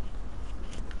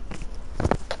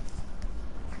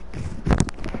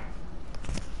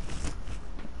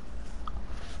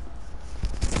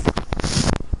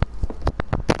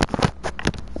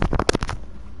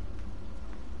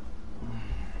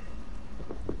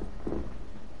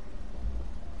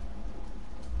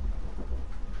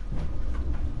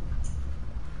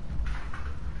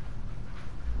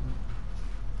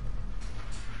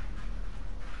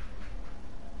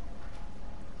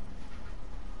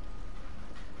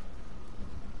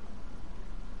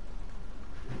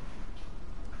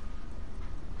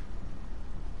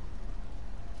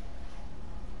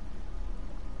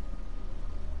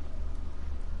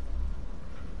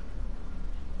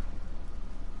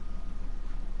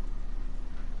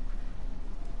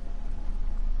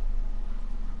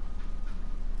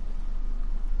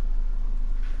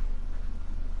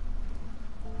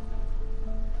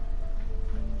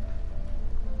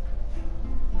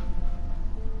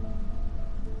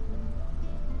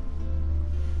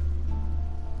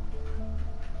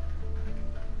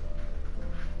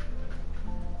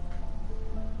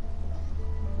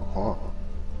 Oh.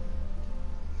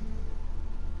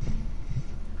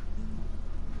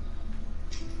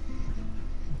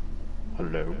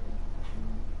 Hello.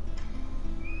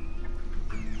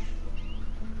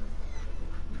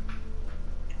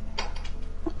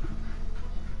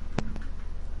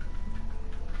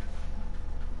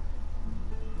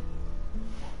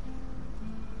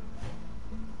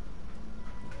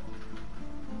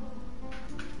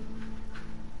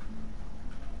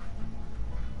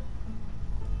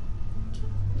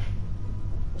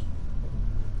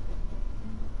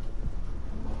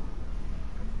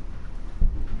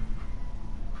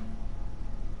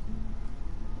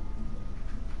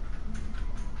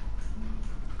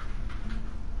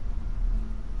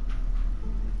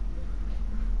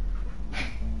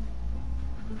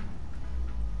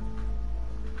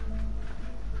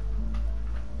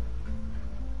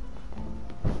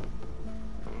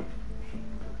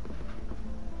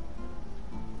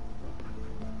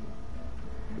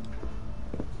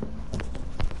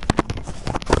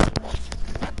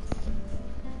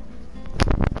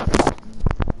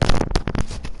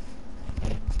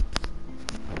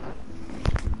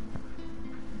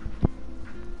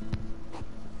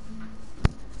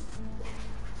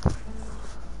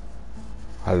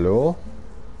 Hello?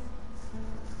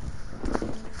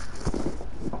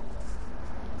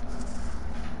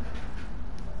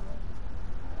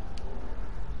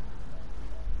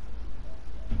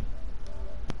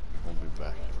 I'll be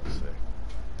back in a sec.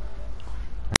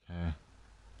 Okay.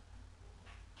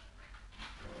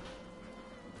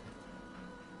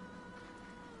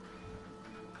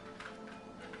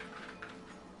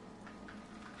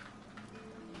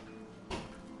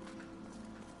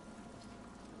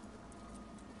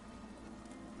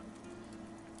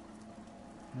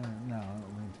 No, I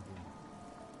don't mean to be.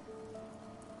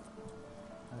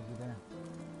 How's your day?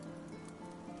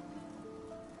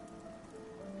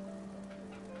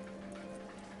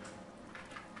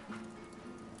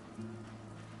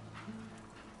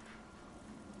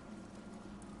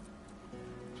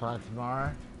 Try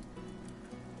tomorrow?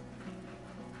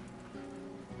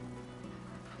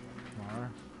 Tomorrow?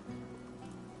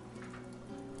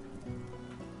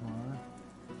 Tomorrow?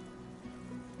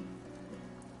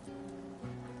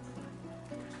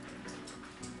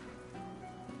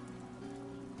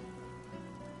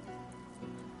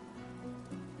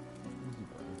 Easy,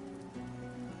 buddy.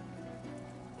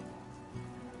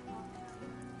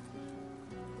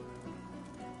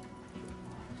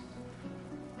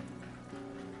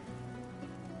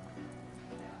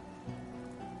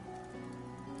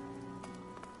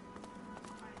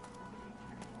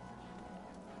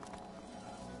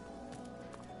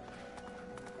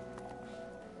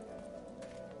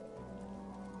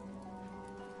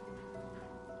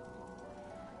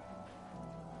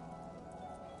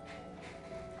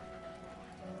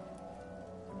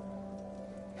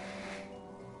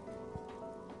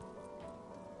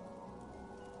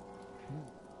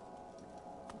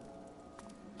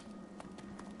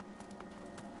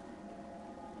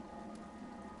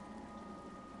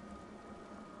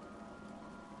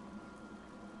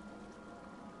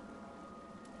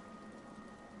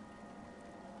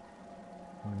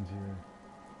 into your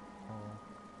hole.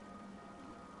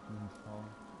 Into hole.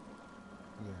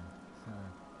 Yeah, so.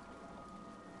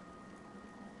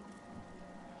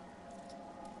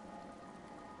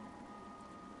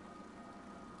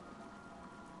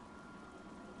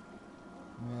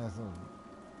 Yeah, so.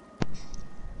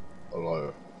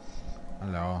 Hello.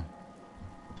 Hello.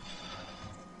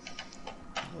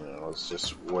 Yeah, I was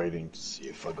just waiting to see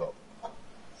if I got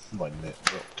my net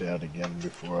dropped out again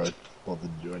before I bothered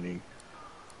joining.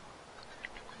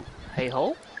 Hey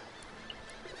ho,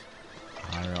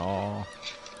 Hello.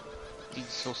 did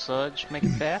Soul Surge make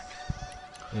it back?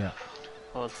 Yeah.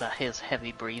 Or is that his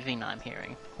heavy breathing I'm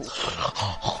hearing?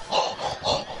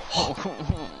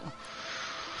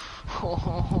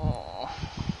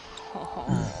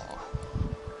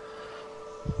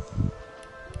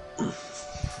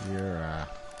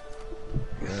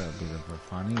 You're a bit of a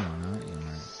funny one, aren't you,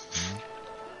 mate? Yeah?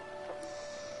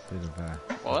 Bit of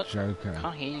a What? joker.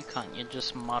 Can't hear you, cunt. You're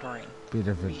just muttering. Bit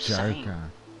of a What are you saying?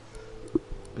 joker.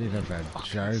 Bit of a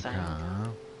Fucking joker, saying. huh?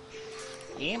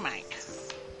 Yeah, mate.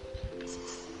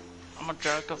 I'm a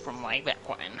joker from way back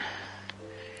when.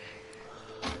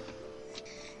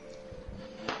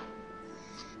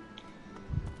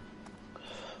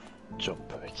 Jump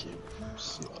back in,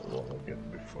 see how long I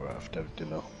get before I have to have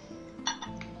dinner.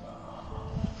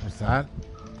 What's that?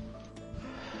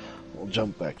 I'll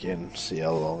jump back in, see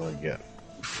how long I get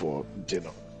before dinner.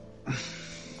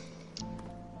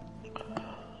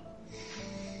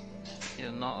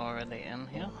 You're not already in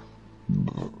here?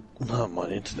 No, my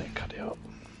internet cut out.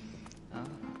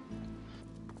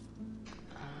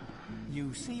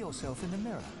 You see yourself in the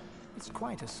mirror. It's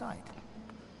quite a sight.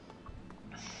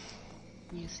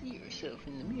 You see yourself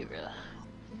in the mirror.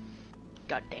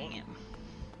 God damn.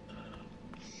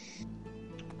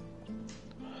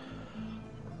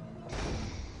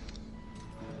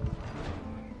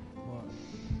 What?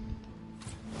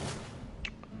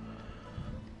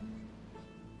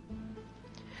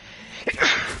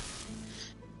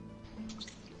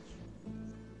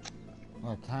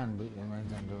 Well, I can, but it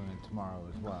means I'm doing it tomorrow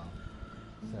as well.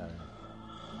 So.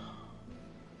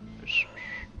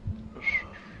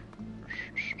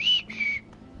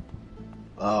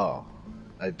 Oh,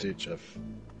 hey dude, I've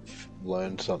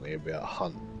learned something about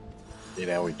Hunt. You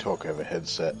know, we talk over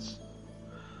headsets.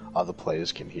 Other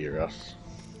players can hear us.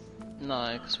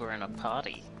 No, because we're in a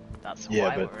party. That's Yeah,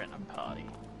 why but- we're in a party.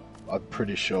 I'm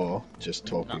pretty sure just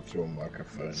talking No. through a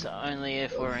microphone. So only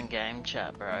if we're in game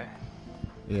chat, bro.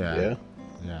 Yeah. Yeah?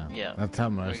 Yeah. Yeah. That's how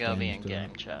most We gotta be games in do game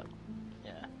it. chat.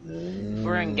 Yeah. If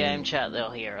we're in Mm. game chat,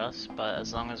 they'll hear us, but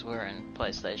as long as we're in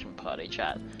PlayStation party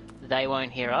chat, they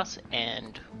won't hear us,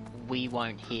 and we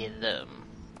won't hear them.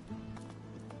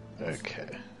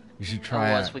 Okay. You should try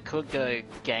Otherwise, it. we could go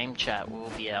game chat, we'll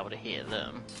be able to hear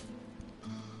them.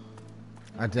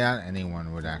 I doubt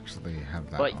anyone would actually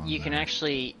have that But on you can there.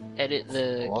 actually edit the A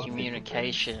lot of people do.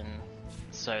 communication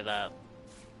so that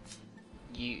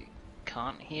you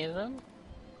can't hear them,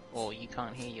 or you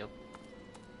can't hear your...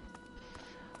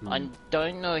 I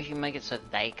don't know if you make it so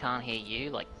they can't hear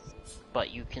you, like, but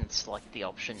you can select the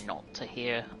option not to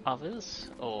hear others,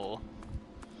 or...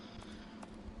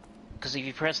 Because if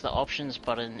you press the options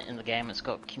button in the game, it's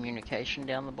got communication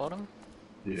down the bottom.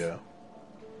 Yeah.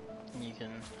 You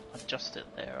can adjust it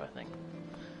there, I think.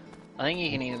 I think you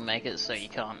can even make it so you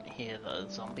can't hear the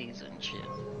zombies and shit.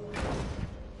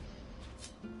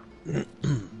 Oh,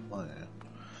 yeah.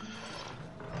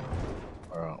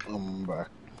 Alright, I'm back.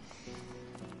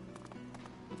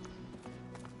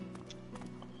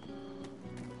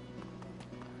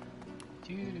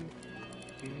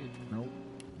 Nope.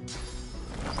 Is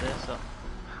there some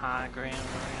high ground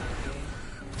around here?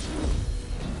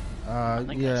 I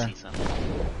think I Yeah. see something.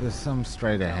 There's some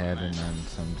straight ahead man. and then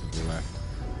some to the left.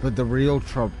 But the real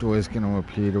trapdoor is going to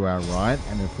appear to our right,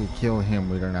 and if we kill him,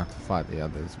 we don't have to fight the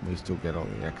others. We still get all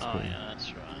the XP. Oh yeah,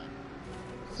 that's right.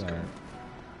 So,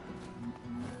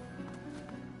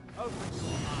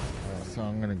 so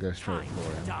I'm going to go straight for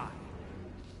him. Die.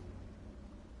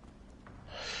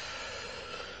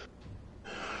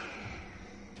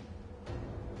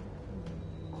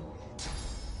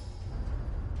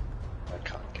 I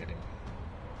can't get him.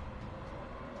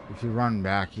 If you run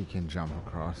back, you can jump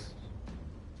across.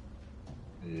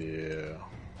 Yeah.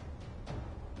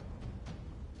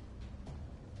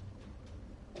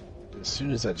 As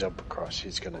soon as I jump across,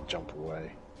 he's gonna jump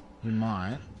away. He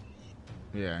might.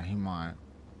 Yeah, he might.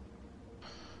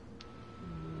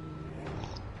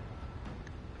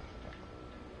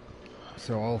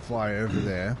 So I'll fly over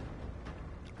there,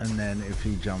 and then if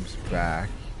he jumps back,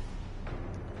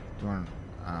 do you want,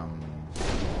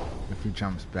 if he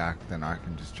jumps back, then I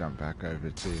can just jump back over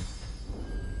too.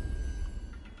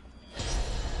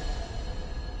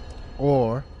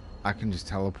 Or I can just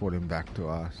teleport him back to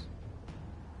us.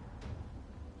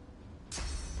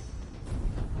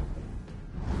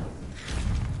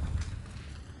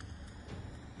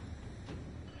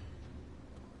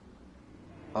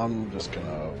 I'm just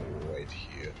gonna wait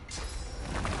here.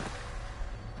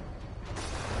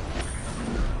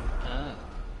 Oh.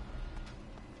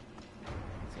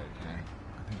 It's okay.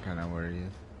 I think I know where he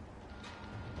is.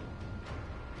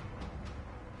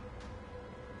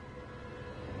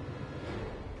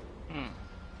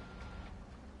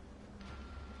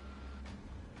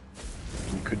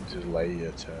 You could delay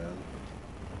your turn.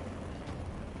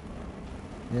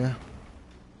 Yeah.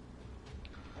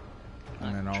 I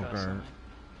And then can I'll try go something.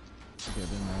 get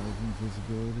him out of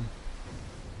invisibility.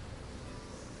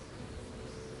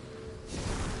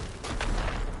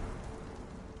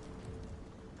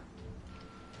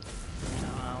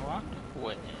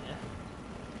 Where?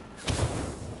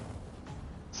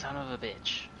 Son of a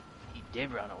bitch. He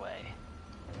did run away.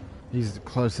 He's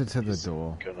closer to the He's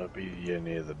door. gonna be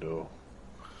near the door.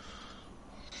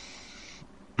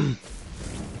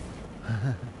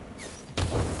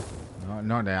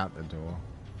 Not out the door.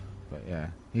 But yeah.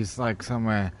 He's like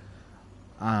somewhere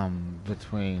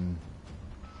between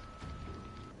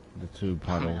the two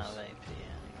puddles. Out of AP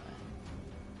anyway.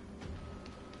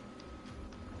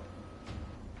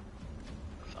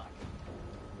 Fuck.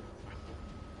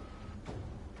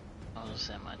 I'll just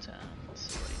end my turn and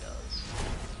see what he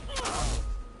does.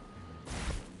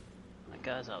 That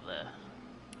guy's up there.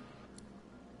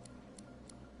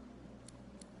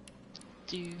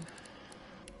 Do.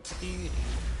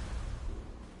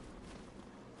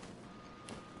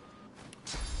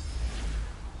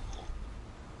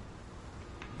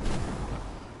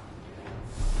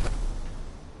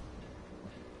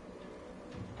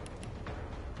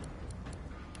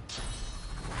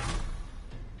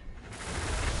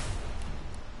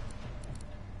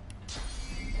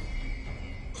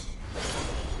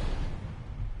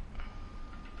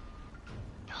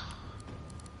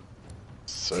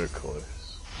 So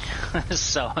close.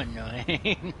 So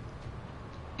annoying.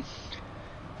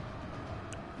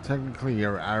 Technically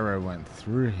your arrow went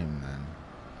through him then.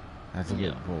 That's a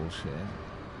bit bullshit.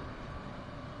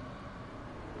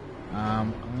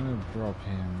 I'm gonna drop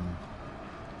him.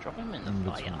 Drop him in the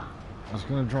between. fire. I was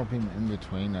gonna drop him in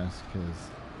between us because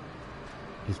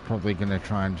he's probably gonna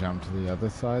try and jump to the other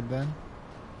side then,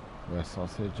 where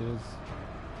sausage is.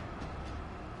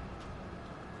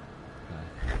 Okay.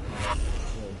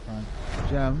 Fine.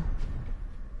 Gem.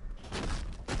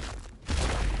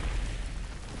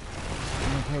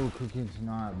 I'm okay with cooking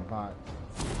tonight, but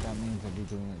that means I'll be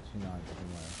doing it 2 nights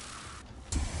away.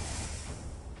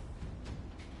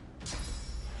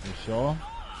 You sure?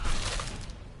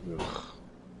 Ugh.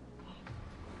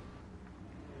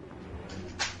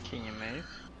 Can you move?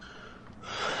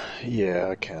 Yeah,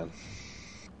 I can.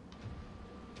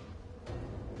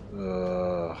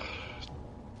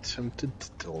 Tempted to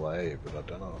delay, but I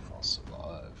don't know if I'll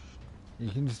survive. You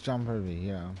can just jump over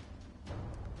here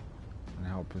and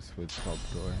help us with top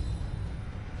joy.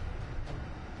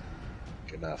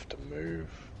 Gonna have to move.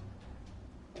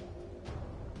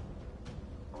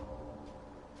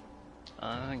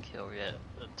 I don't think he'll get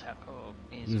the tackle.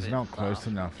 He's a bit not far close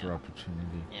from enough here. for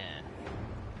opportunity. Yeah.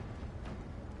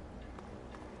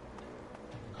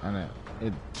 And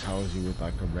it tells you with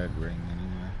like a red ring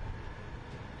anyway.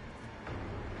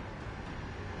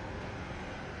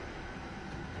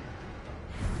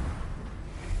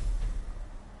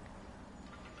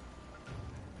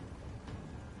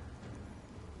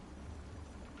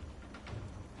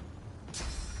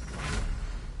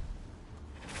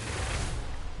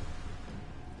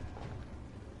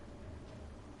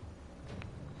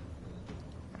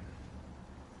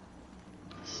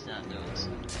 It's not doing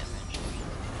some damage.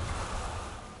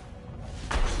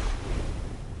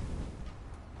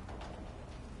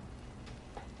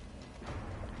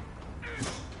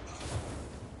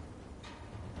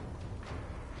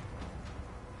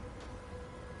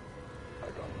 I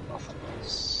got nothing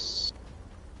else.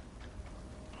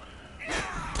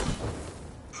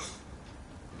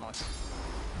 Nice.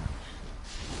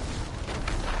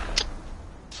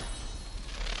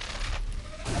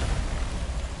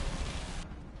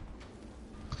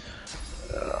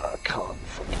 I can't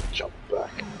fucking jump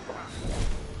back.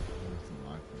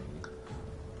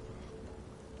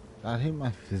 That hit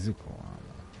my physical armor.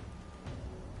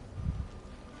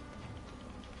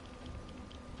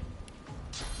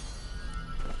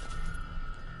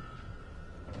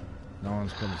 No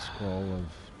one's got a scroll of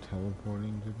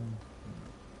teleporting to them?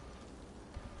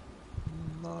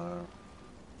 No.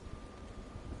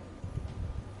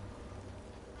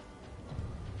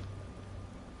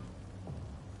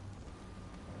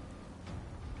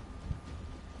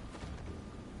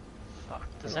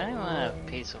 Does anyone have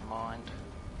peace of mind?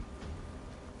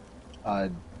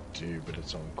 I do, but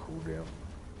it's on cooldown.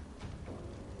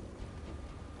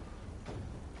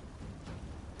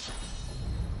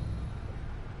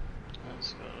 I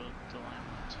just gotta delay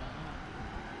my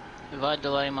turn. If I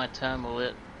delay my turn, will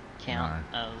it count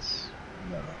as...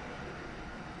 No.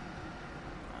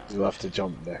 You'll have to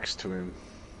jump next to him.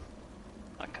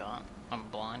 I can't. I'm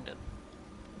blinded.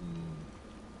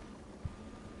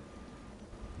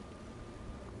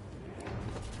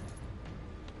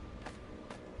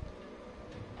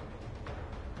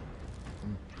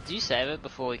 Did you save it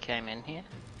before we came in here?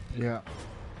 Yeah.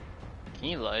 Can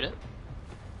you load it?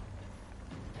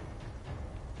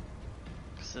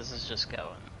 Because this is just going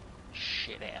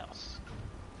shit house.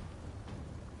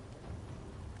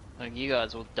 Like, you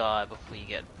guys will die before you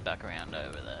get back around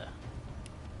over there.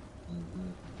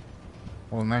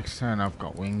 Well, next turn I've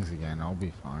got wings again. I'll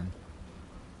be fine.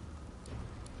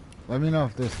 Let me know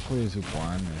if this clears your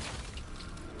blindness.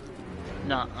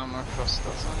 Nah, I'm across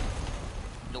the sun.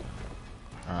 Nope.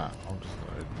 Alright, I'll just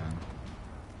load then.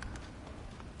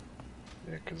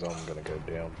 Yeah, because I'm gonna go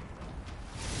down.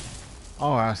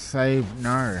 Oh, I saved. No,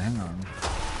 hang on.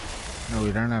 No,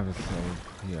 we don't have a save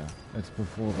here. It's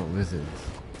before the lizards.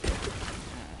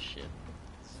 Oh, shit.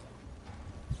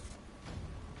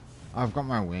 I've got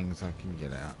my wings, I can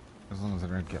get out. As long as I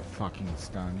don't get fucking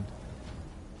stunned.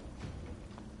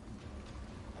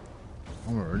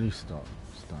 I'm already stunned,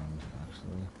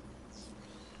 actually.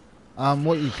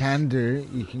 What you can do,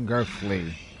 you can go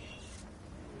flee.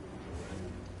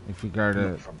 If you go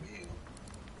to...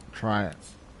 Try it.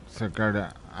 So go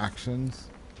to actions,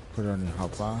 put it on your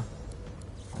hotbar,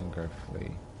 and go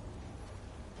flee.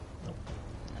 No,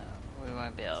 we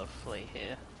won't be able to flee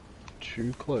here.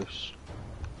 Too close.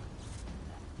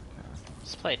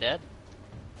 Just play dead.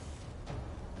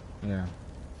 Yeah.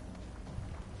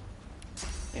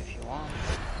 If you want.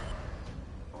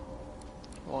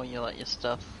 Or you let your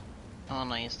stuff... Oh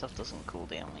no, your stuff doesn't cool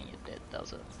down when you're dead,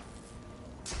 does it?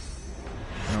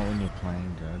 Not when you're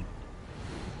playing dead.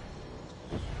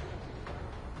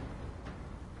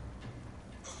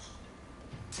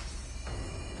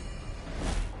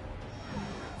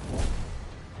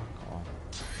 Fuck off.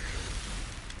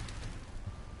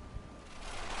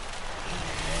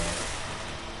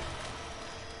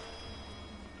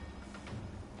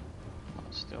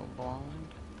 I'm still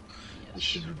blind. You Yes.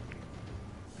 should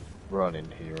run in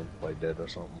here and play dead or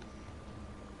something.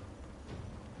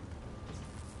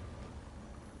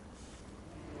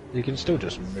 You can still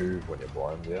just move when you're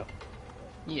blind, yeah?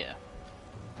 Yeah.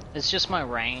 It's just my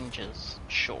range is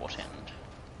shortened.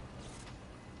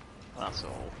 That's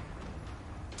all.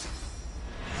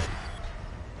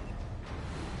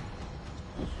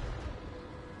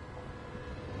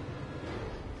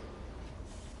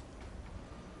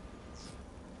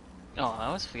 Oh, I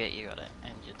always forget you gotta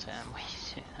end your turn when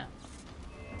you do that.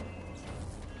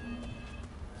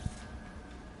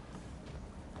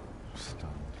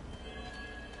 Stunned.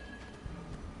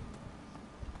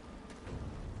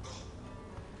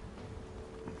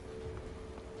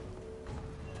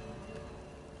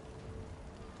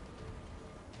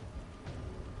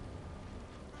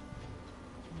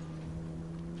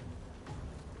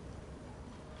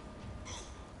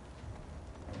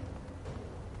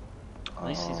 At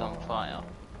least he's on fire.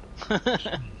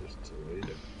 Just delete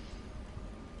it.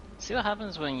 See what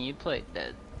happens when you play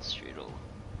dead, Strudel.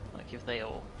 Like if they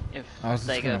all, if I was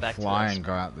they just go gonna back fly to and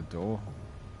go out the door.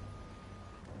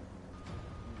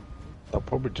 They'll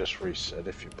probably just reset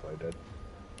if you play dead.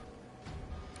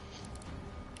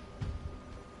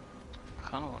 I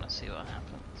kind of want to see what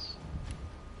happens.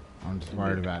 I'm just You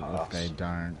worried need to about if they pass.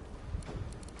 don't.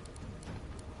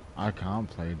 I can't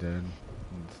play dead.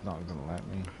 It's not gonna let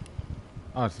me.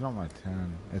 Oh, it's not my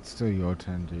turn. It's still your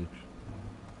turn, dude.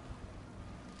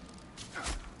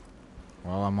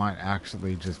 Well, I might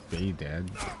actually just be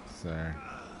dead, so...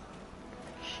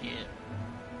 Shit.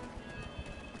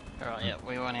 Alright, yeah,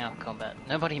 we went out of combat.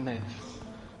 Nobody move.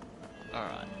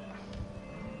 Alright.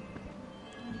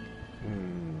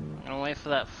 I'm gonna wait for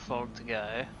that fog to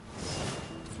go.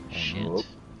 Shit. Nope.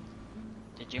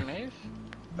 Did you move?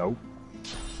 Nope.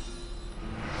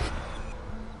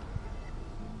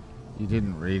 You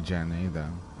didn't regen either.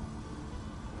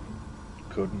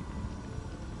 Couldn't.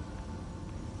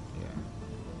 Yeah.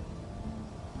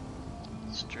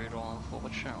 Strudel,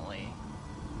 unfortunately.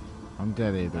 I'm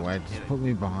dead either way. Just put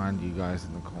me behind you guys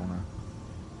in the corner.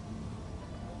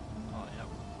 Oh, yeah.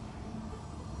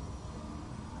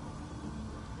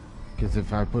 Because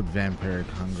if I put Vampiric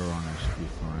Hunger on, I should be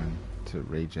fine to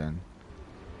regen.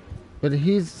 But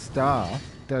his staff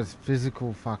does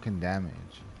physical fucking damage.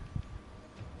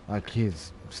 Like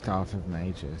his Staff of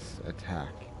Mages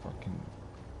attack. Fucking,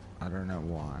 I don't know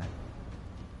why.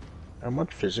 How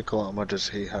much physical armor does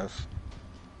he have?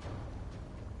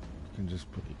 You can just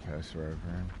put your cursor over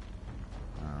him.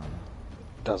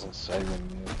 Doesn't say when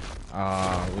you...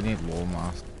 We need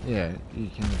Lawmaster. Yeah, you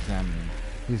can examine him.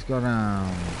 He's got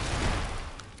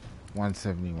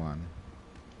 171. 171.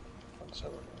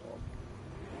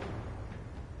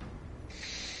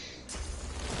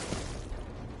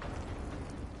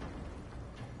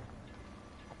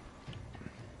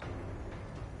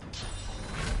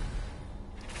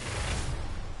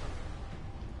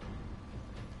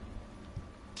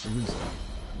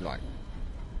 Like,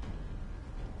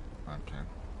 okay.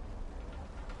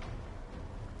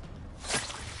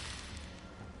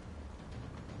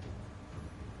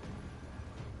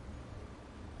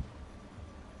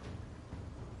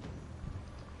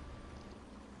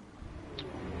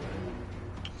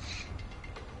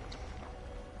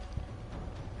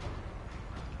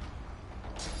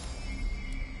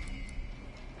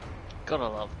 Gotta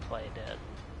love Play Dead.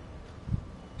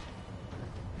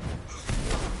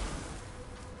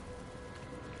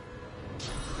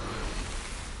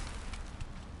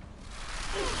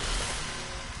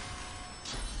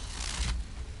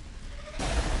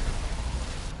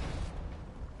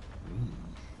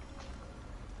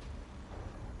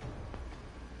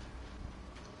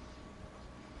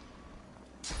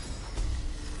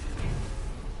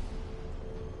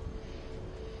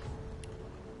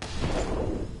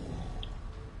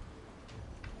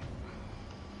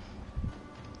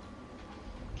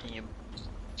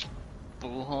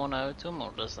 Bullhorn over to him,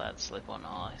 or does that slip on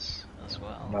ice as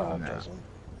well? No, it doesn't.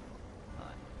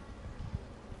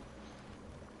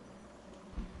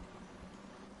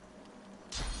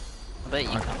 I bet you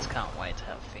guys can't wait to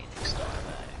have Phoenix dive,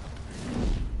 eh?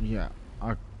 Yeah,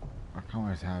 I can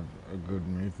always have a good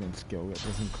movement skill that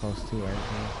doesn't cost 2 AP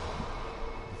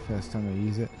the first time I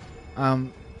use it.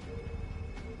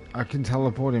 I can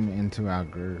teleport him into our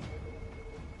group.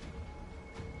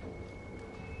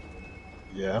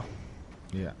 Yeah.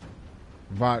 Yeah.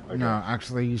 But Okay. no,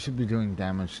 actually you should be doing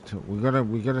damage to we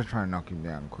gotta try and knock him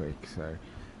down quick, so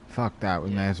fuck that,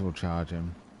 we may as well charge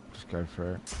him. Just go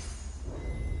for it.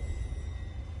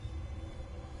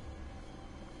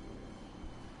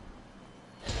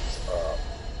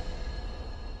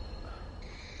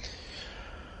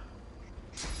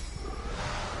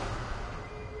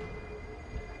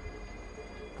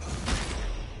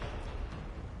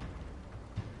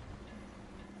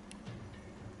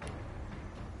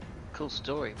 Cool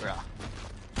story, bruh.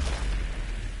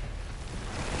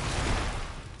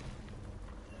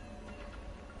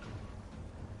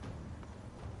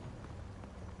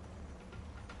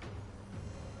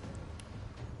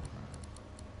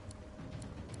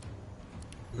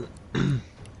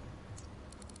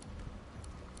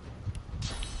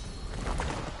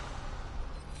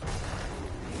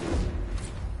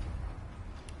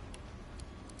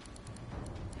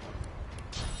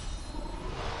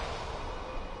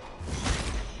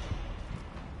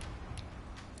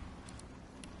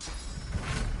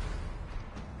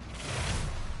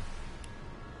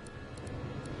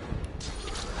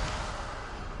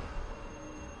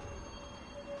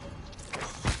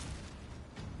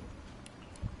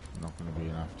 Not gonna be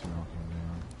enough to knock him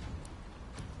down.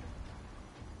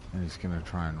 And he's gonna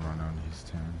try and run on his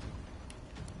turn.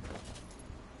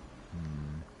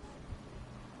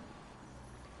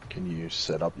 Can you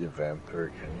set up your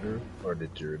vampiric hinder, or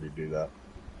did you already do that?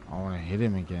 I wanna hit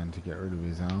him again to get rid of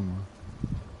his armor.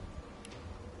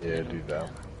 Yeah, do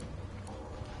that.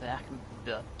 Back,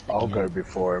 I'll go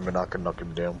before him and I can knock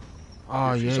him down.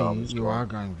 Oh If his yeah, armor's you gone. are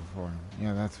going before him.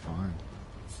 Yeah, that's fine.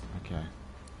 Okay.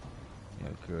 Yeah,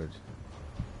 good.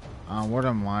 What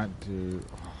I might do...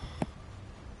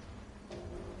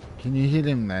 Can you hit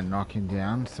him then, knock him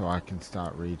down, so I can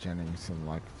start regenerating some,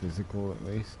 like, physical at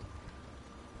least?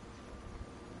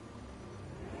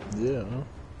 Yeah.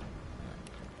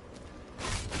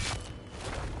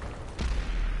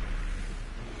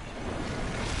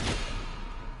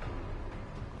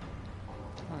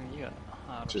 Oh, you got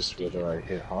hard Just steel. whether I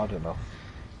hit hard enough.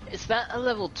 Is that a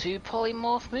level 2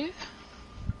 polymorph move?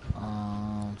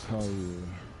 I'll tell you.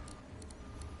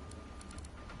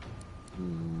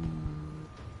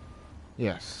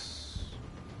 Yes.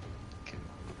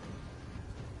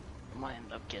 Might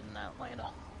end up getting that later.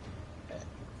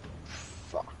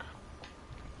 Fuck.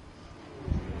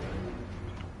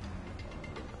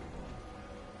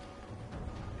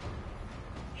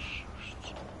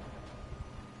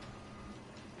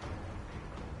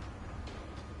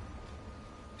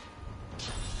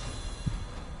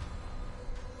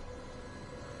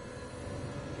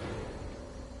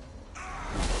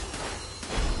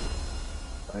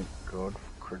 Thank God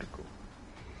for critical.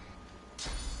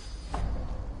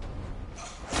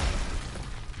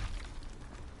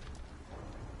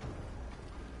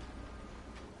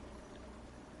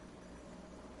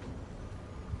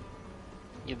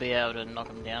 You'll be able to knock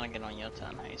him down again on your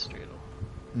turn, hey Strudel.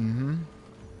 Mm-hmm.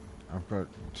 I've got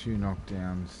 2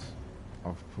 knockdowns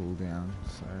off cooldown,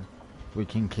 so we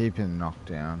can keep him knocked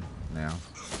down now.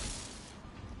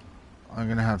 I'm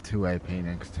gonna have 2 AP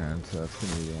next turn, so that's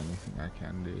gonna be the only thing I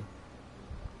can do.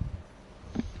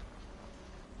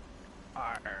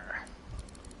 Arr.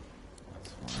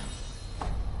 That's fine.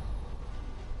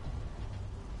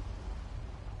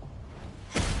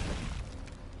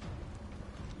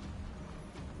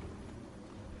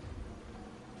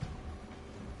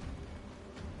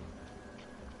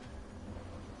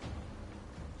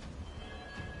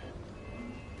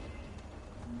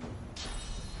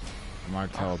 I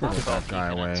might teleport that guy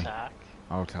away. Attack.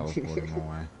 I'll teleport him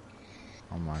away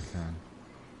on my turn.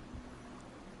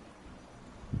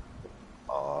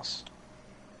 Arse.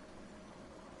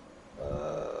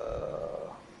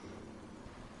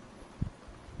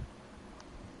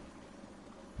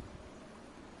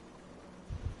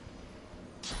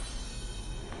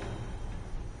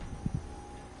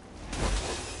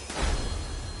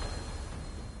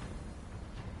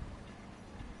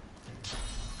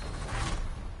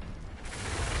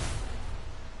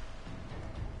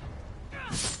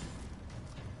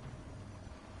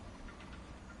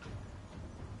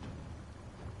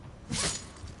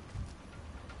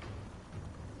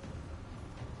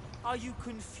 Are you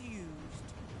confused?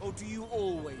 Or do you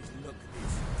always look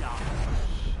this dumb?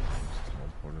 Just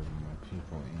teleported more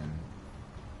people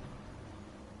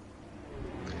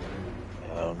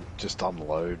in. Just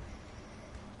unload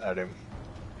at him.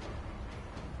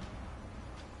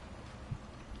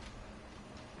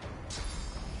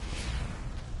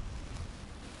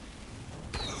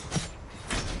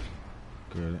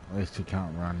 Good. At least you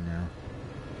can't run now.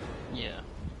 Yeah.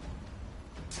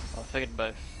 I figured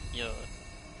both your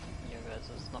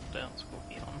guys' knockdowns will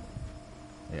be on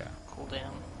Yeah.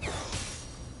 cooldown.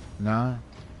 No.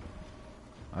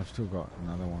 I've still got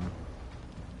another one.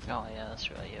 Oh yeah, that's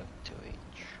right, you have 2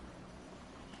 each.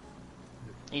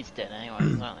 He's dead anyway,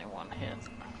 there's only 1 hit.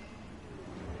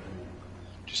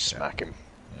 Just smack him.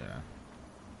 Yeah.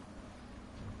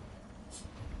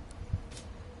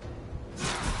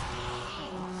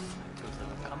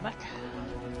 Come back.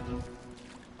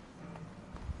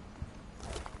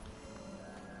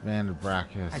 Band of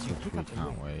Brachus, As you which pick we up the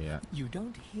can't whip, wear yet. You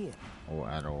don't hear. Or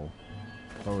at all.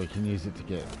 But we can use it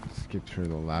to skip through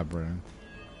the labyrinth.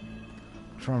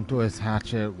 Trumpdoor's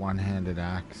Hatchet, one-handed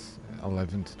axe,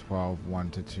 11 to 12,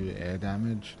 1 to 2 air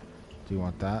damage. Do you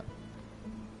want that?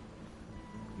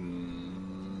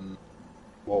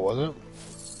 What was it?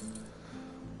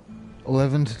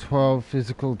 11 to 12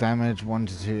 physical damage, 1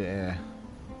 to 2 air.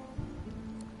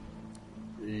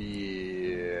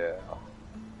 Yeah.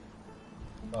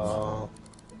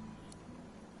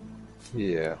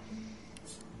 Yeah.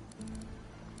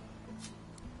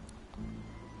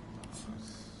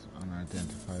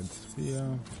 Unidentified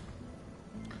sphere.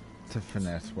 It's a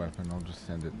finesse weapon, I'll just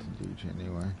send it to Duge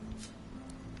anyway.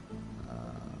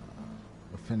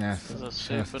 Finesse There's a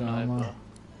chest armor. supernova.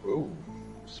 Ooh.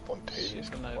 Spontaneous.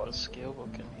 Supernova skill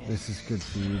book in here. This is good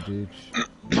for you, Duge.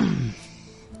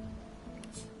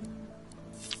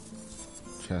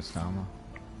 Chest armor.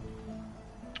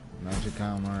 Magic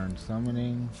armor and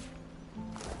summoning.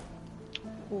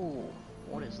 Ooh,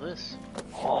 what is this?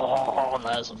 Oh,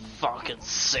 that's a fucking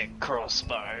sick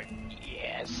crossbow.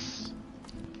 Yes.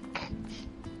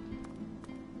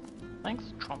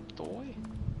 Thanks, Trump Toy.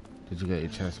 Did you get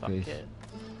your chest Fuck piece? it.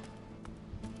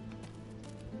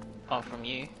 Oh, from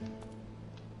you?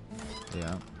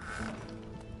 Yeah.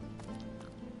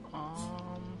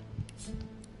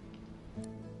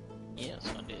 Yes,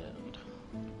 I did.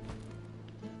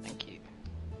 Thank you.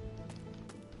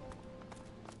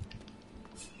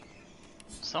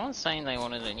 Someone's saying they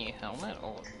wanted a new helmet,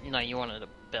 or no, you wanted a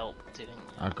belt, didn't you?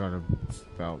 I got a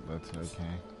belt, that's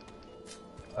okay.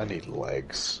 I need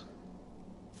legs.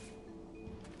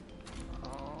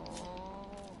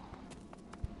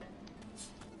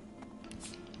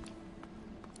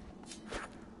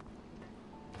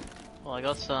 Well, I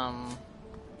got some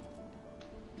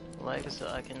legs that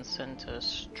I can send to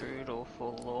Strudel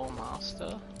for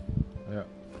Lawmaster. Yep.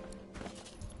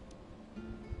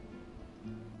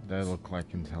 They look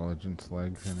like intelligence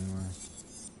legs anyway.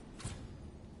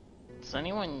 Does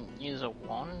anyone use a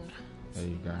wand? There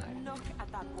you go. Look at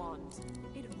that wand.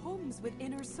 It hums with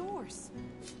inner source.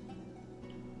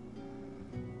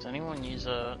 Does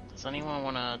anyone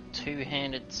want a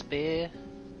two-handed spear?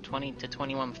 20 to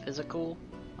 21 physical.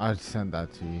 I sent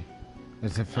that to you.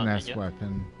 It's a finesse you?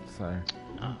 weapon, so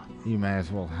Oh. you may as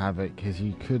well have it because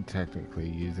you could technically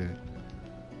use it.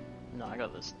 No, I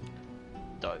got this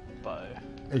dope bow.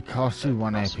 It costs you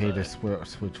 1 AP crossbow. to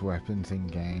switch weapons in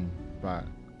game, but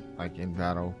like in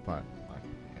battle, but like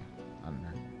yeah, I don't know.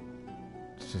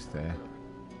 It's just there.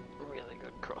 Really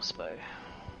good crossbow.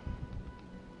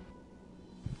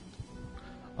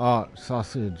 Oh,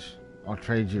 sausage. I'll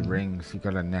trade you rings. You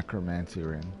got a necromancy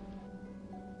ring.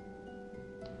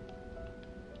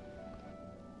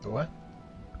 What?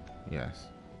 Yes.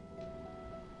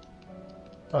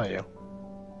 Oh yeah.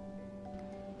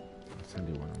 I'll send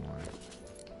you one of mine.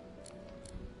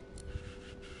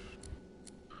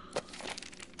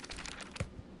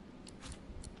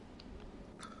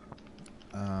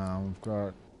 We've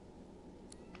got...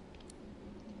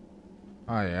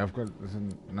 Oh yeah, I've got...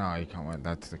 No, you can't wait.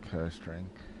 That's the cursed ring.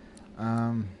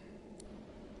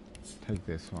 Take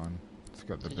this one. It's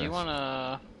got the best. Did you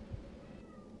wanna...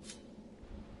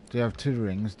 Do you have 2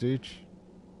 rings, dude?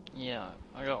 Yeah,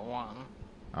 I got one.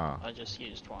 Oh. I just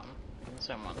used one. I can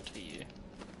send one to you.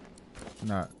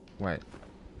 No, wait.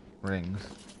 Rings?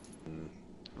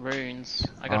 Runes.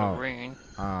 I got a rune.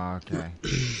 Ah, okay.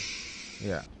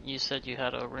 Yeah. You said you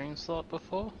had a rune slot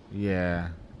before? Yeah.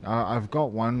 I've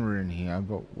got 1 rune here,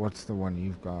 but what's the one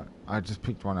you've got? I just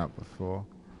picked one up before.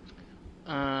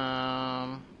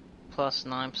 Plus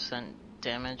 9%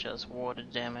 damage as water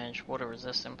damage, water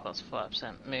resistant plus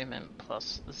 5% movement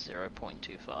plus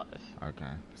 0.25.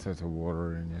 Okay, so it's a water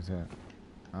rune, is it?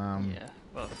 Yeah,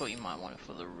 well I thought you might want it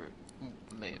for the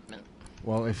movement.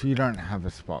 Well, if you don't have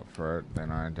a spot for it, then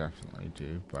I definitely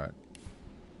do, but...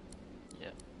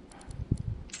 Yeah.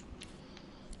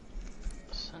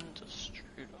 Send a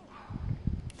Struder.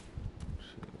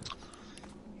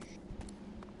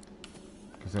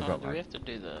 Because I've got do we have to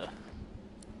do the...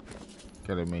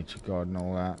 Gotta meet your god and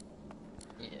all that.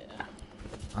 Yeah.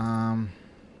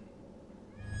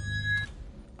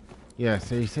 Yeah,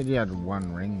 so you said you had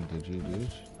 1 ring, did you,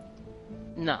 dude?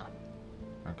 No.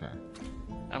 Okay.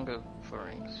 I'm good for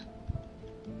rings.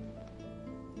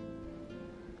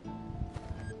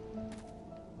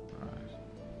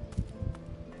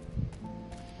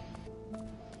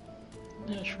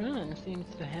 The shrine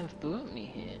seems to have brought me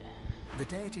here. The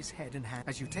deity's head and hand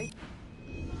as you take.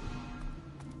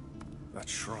 That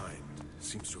shrine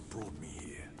seems to have brought me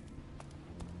here.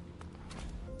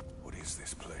 What is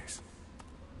this place?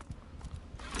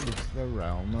 It's the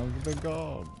realm of the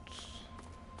gods.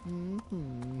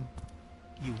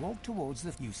 You walk towards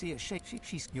the. You see a shape.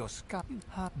 She's your scar. You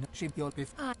have no shape. Your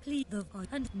if I plead the void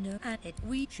and no and it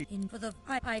we should in for the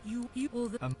I you all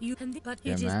the you can but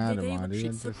Get it is mad, the day Marty,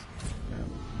 and shit just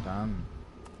done.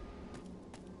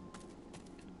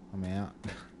 I'm out.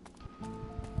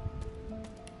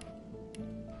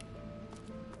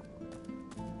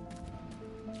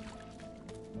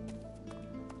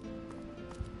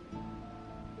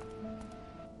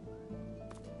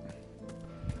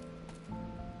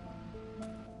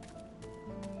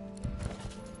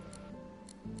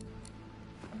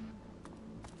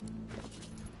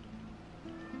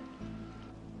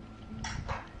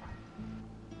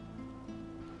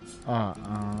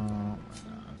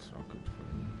 That's not good for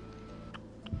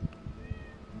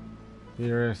you.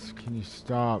 Beerus, can you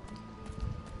stop?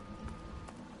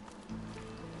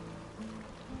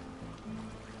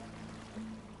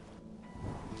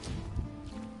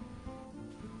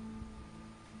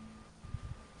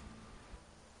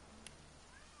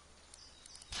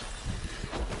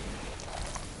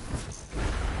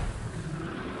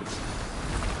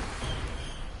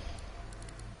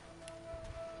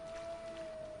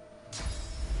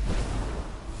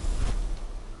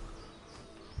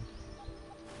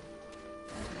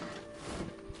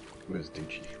 Where's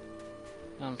Ducci?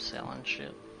 I'm selling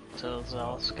shit to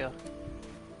Zalska.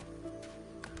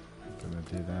 Gonna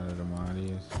do that at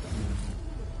Amadius.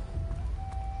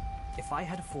 If I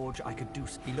had a forge, I could do.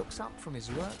 He looks up from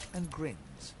his work and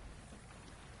grins.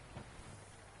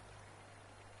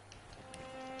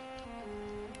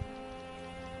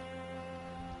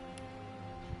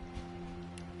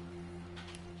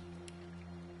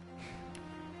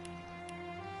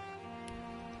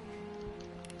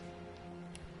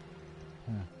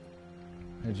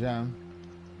 Hey, Jam.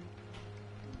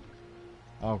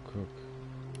 I'll cook.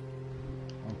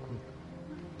 I'll cook.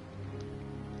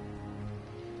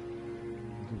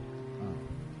 Oh.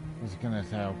 I was gonna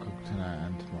say I'll cook tonight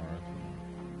and tomorrow.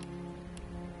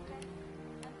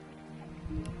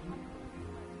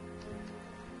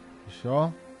 You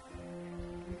sure?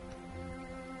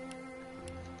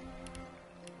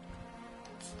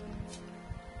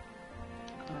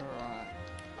 Alright.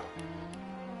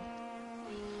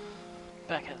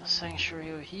 Back at the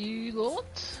sanctuary with you, Lord.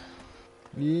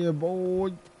 Yeah,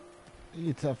 boy.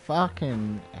 It's a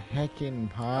fucking heckin'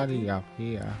 party up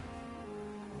here.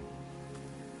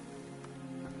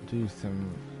 Do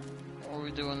some... What are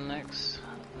we doing next?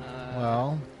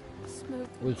 Well,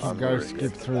 we can go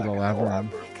skip through the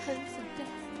labyrinth.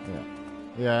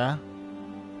 Yeah. Yeah?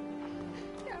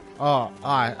 Oh,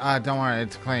 don't worry,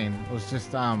 it's clean. It was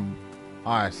just,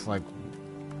 ice, like...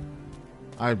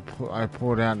 I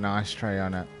poured out an ice tray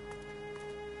on it.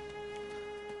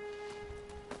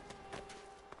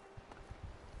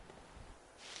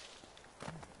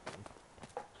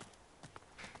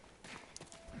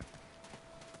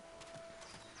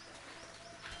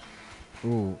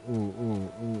 Ooh.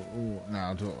 No,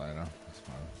 I'll do it later. It's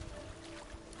fine.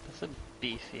 That's a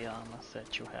beefy armor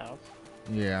set you have.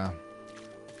 Yeah.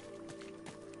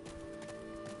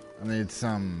 I need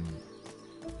some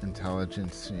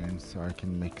intelligence soon so I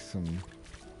can make some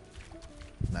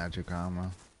magic armor.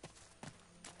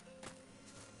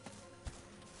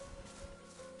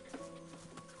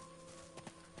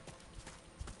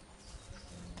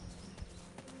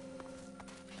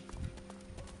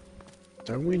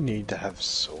 Don't we need to have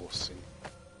sourcing?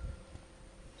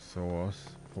 Source?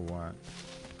 For what?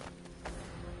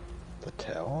 The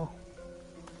tower?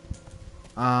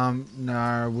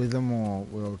 No, Withermore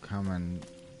will come and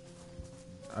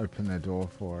open the door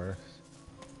for us.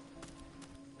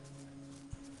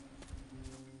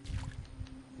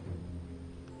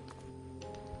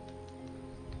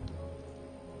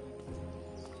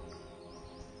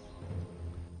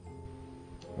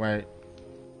 Wait.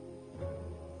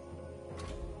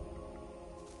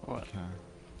 What? Okay.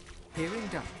 Peering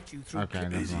down at you through Okay,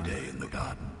 never Busy mind. day in the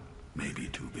garden. Maybe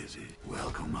too busy.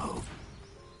 Welcome home.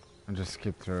 I'll just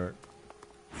skip through it.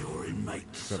 Your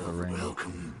inmates Got the are ring.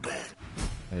 welcome back.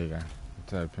 There you go.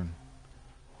 It's open.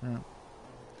 Yeah.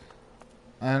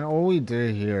 And all we do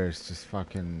here is just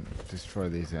fucking destroy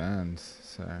these urns.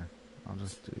 So I'll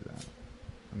just do that.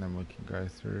 And then we can go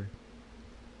through.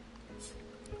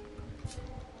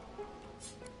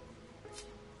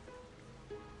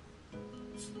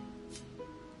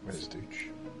 Where's Dooch?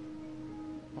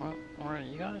 What? Where are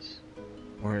you guys?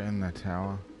 We're in the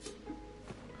tower.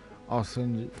 I'll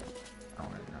send you... Oh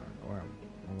wait, no. It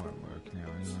won't work now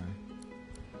anyway.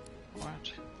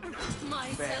 What? My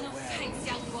son of thanks,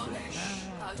 young one.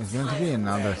 There's meant to be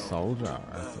another soldier,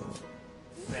 I thought.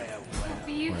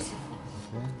 Beautiful.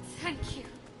 Wait, Thank you.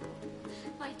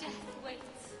 My death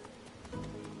waits.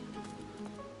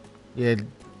 yeah,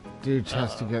 dude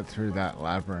has to get through that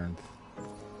labyrinth.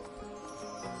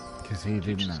 Because he You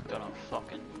didn't just know. got a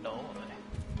fucking die.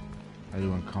 Are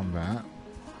you in combat?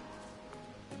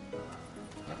 Oh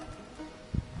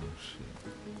shit.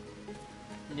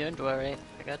 Don't worry,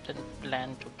 I got a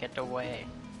plan to get away.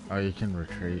 Oh, you can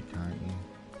retreat, can't you?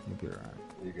 You'll be right.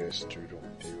 You guys do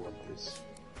want this?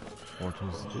 What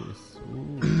is this?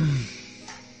 Ooh.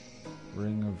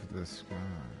 Ring of the Sky.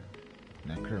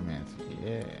 Necromancy,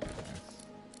 yes.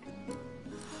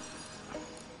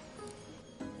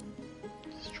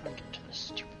 Just trying to get to this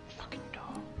stupid fucking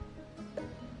door.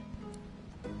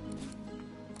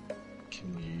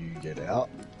 Can you get out?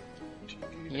 Do you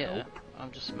need Yeah, help?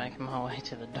 I'm just making my way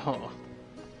to the door.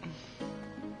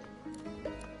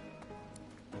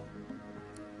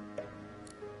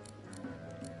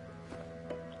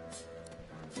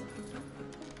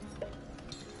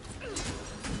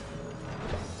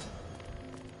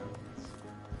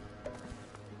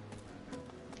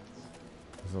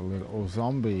 There's a little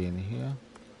zombie in here.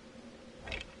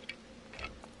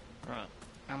 Right,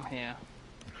 I'm here.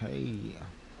 Hey.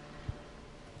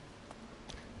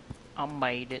 I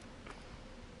made it.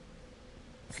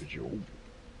 Good job.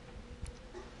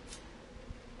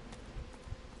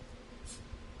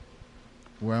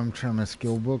 Worm Tremor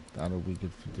skill book. That'll be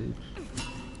good for dudes.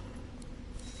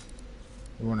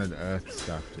 You wanted earth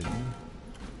stuff, didn't you?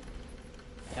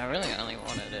 Yeah, I really only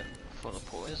wanted it for the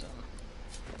poison.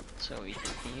 So we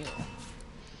can heal.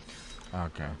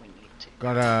 Okay. We need to.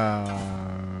 Got a...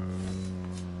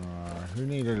 Who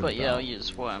needed a But yeah, I'll belt?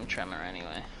 use Worm Tremor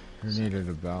anyway. Who needed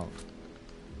a belt?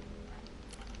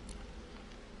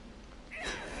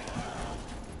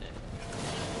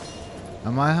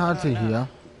 Am I hard to hear?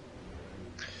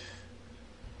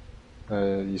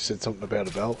 You said something about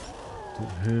a belt?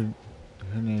 Who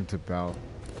needs a belt?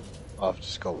 I've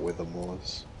just got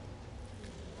Withermore's.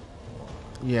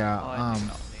 Yeah, Oh, I do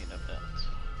not need a belt.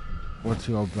 what's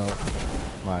your belt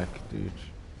like, dude?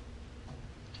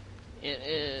 It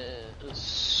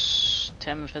is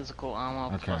 10 physical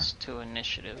armor Okay. plus 2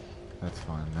 initiative. That's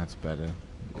fine, that's better.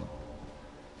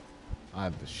 I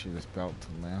have the shittest belt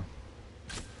till now.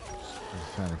 just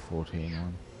found a 14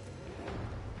 one.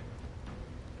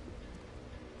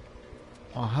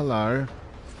 Oh, hello.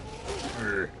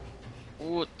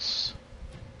 What's...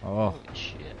 Oh, Holy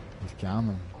shit. he's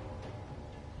coming.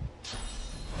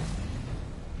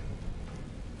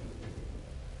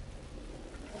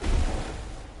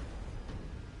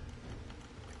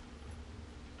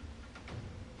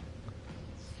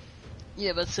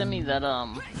 Yeah, but send me that,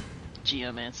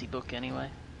 Geomancy book anyway.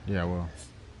 Yeah, well.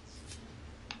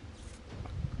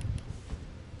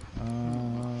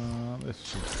 This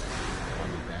should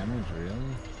do damage,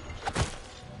 really.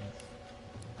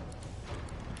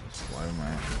 Slow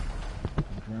my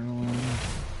adrenaline.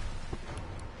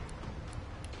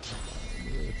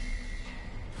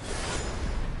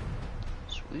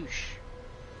 Swoosh.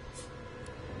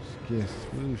 Just get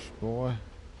swoosh, boy.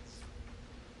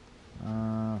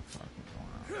 Fucking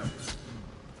wow.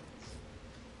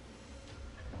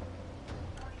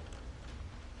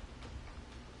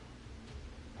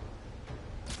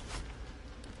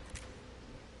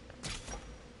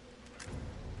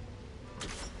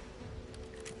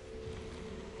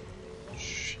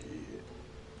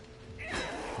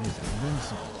 He's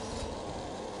invincible.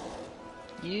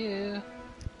 Yeah.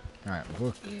 Alright,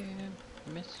 book. Yeah.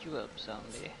 Messed you up,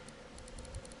 zombie.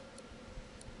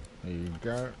 There you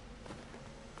go.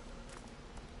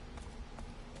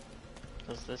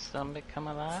 Does this zombie come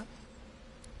alive?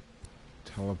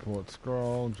 Teleport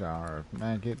scroll, jar of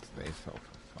maggots, they sell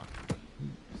for fucking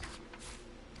heaps.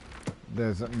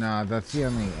 There's nah, that's the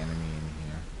only enemy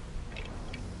in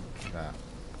here. That.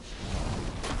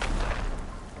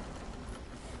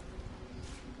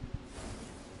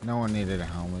 No one needed a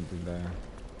helmet, did they?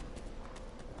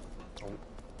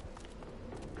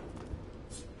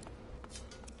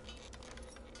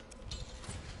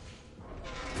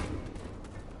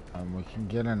 We can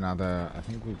get another, I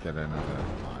think we get another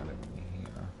item here.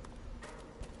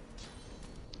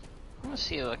 I'm gonna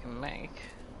see if I can make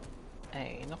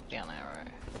a knockdown arrow.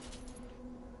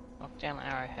 Knockdown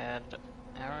arrowhead,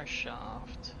 arrow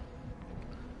shaft.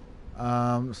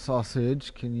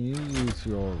 Sausage, can you use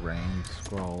your range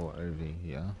scroll over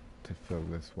here to fill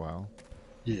this well?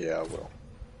 Yeah, I will.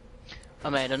 I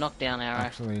made a knockdown arrow.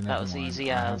 Actually, never that was mind.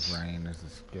 easy I as. have rain as a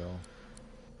skill.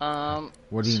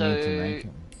 What do you need to make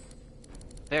them?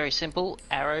 Very simple.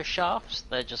 Arrow shafts.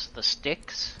 They're just the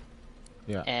sticks.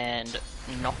 Yeah. And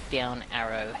knockdown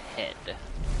arrow head.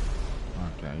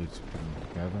 Okay, you just put them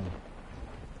together.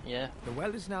 Yeah. The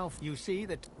well is now. You see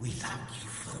that. We thank you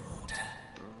for the water.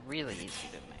 Really easy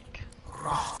to make.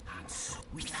 Raw and so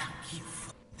we thank you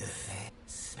for the fair.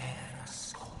 Spare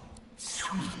us all.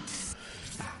 Sweet.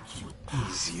 Thank you.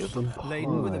 Easier than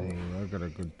Laden with a. I got a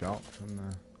good belt from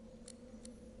the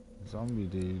zombie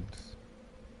dudes.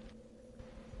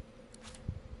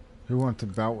 Who wants a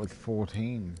belt with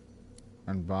 14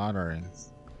 and bartering?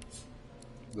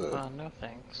 No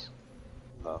thanks.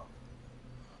 No.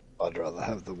 I'd rather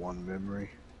have the one memory.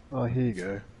 Oh, here you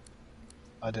go.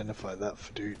 Identify that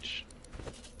Parduchi.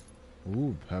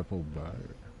 Ooh, purple bow.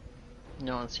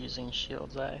 No one's using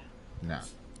shields, eh? No.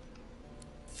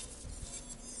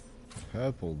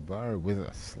 Purple bow with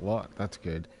a slot, that's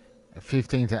good.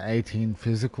 15 to 18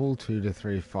 physical, 2 to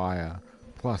 3 fire,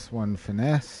 plus 1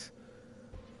 finesse.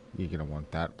 You're gonna want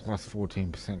that. Plus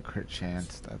 14% crit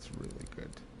chance, that's really good.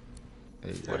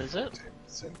 There you What go. is it?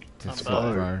 Just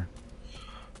bow. bow.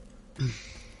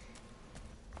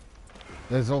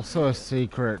 There's also a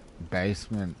secret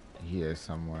basement here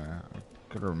somewhere. I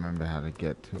gotta remember how to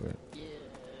get to it.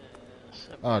 Yes.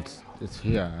 Oh, it's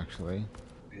here actually.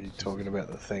 Are you talking about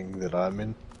the thing that I'm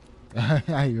in?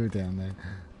 Yeah, you were down there.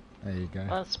 There you go.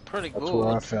 That's pretty That's good.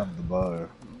 where I found the bow.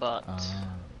 But Ah.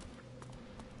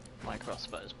 my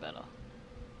crossbow's better.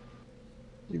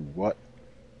 You what?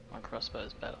 My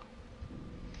crossbow's better.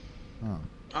 Oh.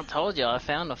 I told you I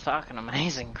found a fucking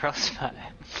amazing crossbow.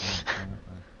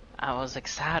 I was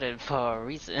excited for a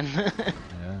reason.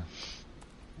 Yeah.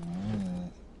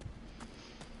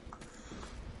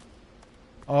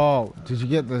 Oh, did you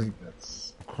get the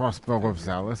crossbow of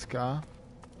Zaliskar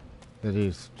that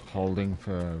he's holding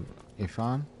for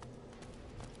Ifan?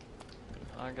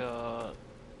 I got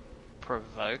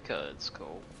Provoker, it's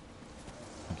called.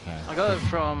 Okay. I got it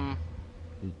from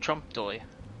Trumpdoy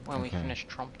when we Okay. finished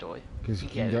Trumpdoy. Because you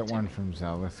He can gave it get to one me. from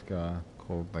Zaliskar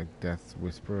called like Death's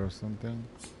Whisper or something.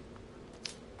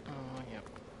 Oh, yep.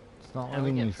 It's not How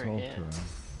we letting get me through talk here? to him.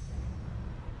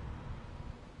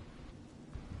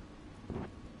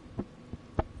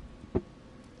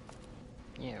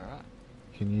 Yeah, right.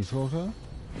 Can you talk to him?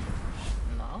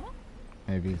 No?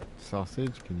 Maybe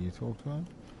Sausage, can you talk to him?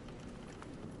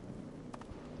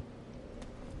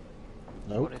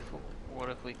 Nope. What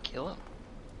if if we kill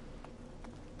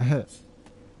him?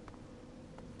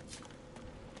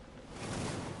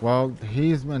 Well,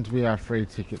 he's meant to be our free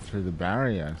ticket through the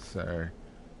barrier, so...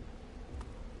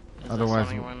 Is Otherwise, there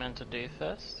something we're meant to do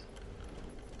first?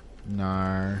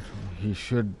 No, he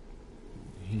should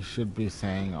be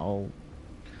saying, "Oh,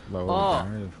 lower the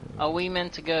barrier for you." Are we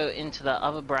meant to go into the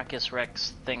other Brachus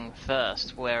Rex thing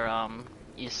first, where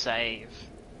you save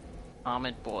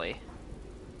Armored Boy?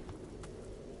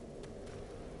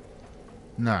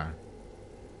 No.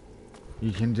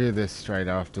 You can do this straight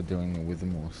after doing the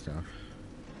Withermore stuff.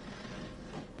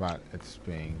 But it's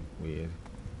being weird.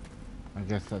 I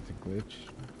guess that's a glitch.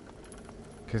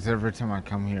 Because every time I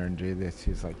come here and do this,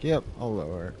 he's like, "Yep, I'll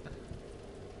lower it."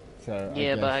 So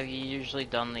Yeah, but have you usually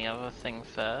done the other thing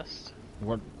first?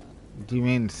 What do you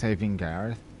mean, saving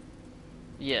Gareth?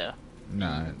 Yeah.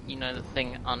 No. You know the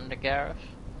thing under Gareth?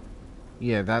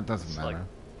 Yeah, that doesn't matter. Like...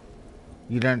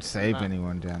 You don't save No.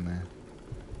 anyone down there.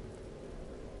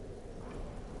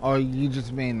 Oh, you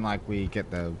just mean like we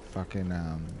get the fucking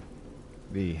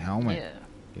the helmet?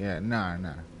 Yeah. Yeah,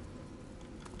 no.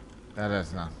 That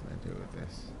has nothing to do with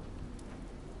this.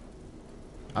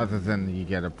 Other than you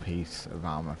get a piece of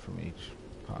armor from each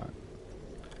part.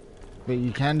 But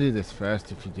you can do this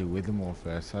first if you do Withermore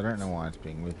first, so I don't know why it's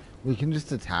being weird. We can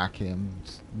just attack him,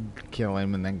 just kill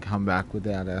him, and then come back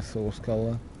without our source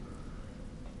collar.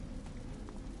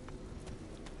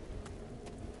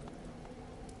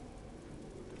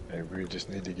 Maybe we just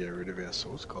need to get rid of our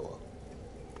source collar.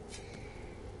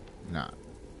 No.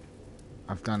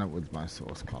 I've done it with my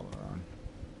source collar on.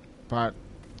 But,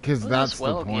 because that's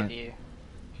the point. Give you?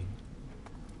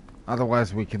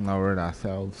 Otherwise we can lower it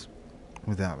ourselves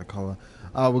without the collar.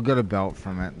 Oh, we got a belt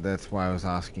from it. That's why I was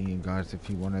asking you guys if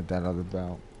you wanted that other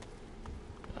belt.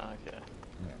 Okay.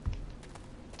 Yeah.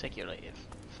 Take your leave.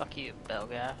 Fuck you, bell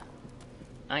guy.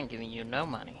 I ain't giving you no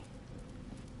money.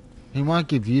 He might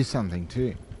give you something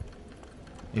too.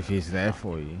 If he's there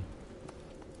for you.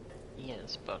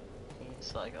 Yes, but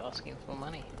he's like asking for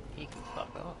money. He can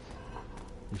fuck off.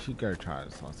 You should go try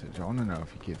the sausage. I want to know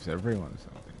if he gives everyone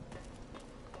something.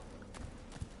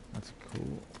 That's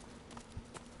cool.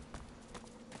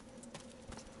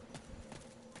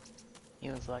 He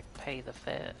was like, pay the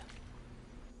fare.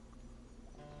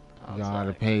 You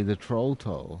gotta pay the troll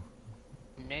toll.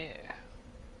 No.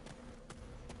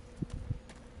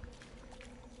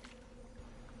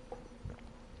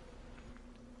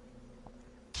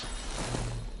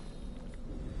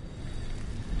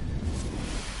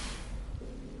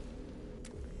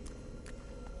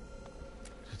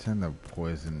 Turn the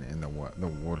poison in the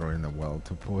water in the well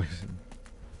to poison.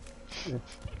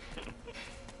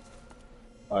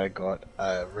 I got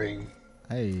a ring.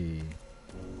 Hey.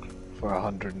 For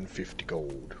 150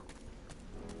 gold.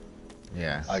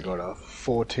 Yeah. I got a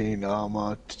 14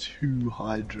 armor, 2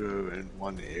 hydro, and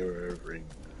 1 arrow ring.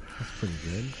 That's pretty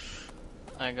good.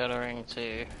 I got a ring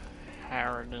to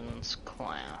Harridan's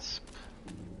clasp.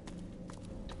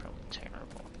 It's probably terrible.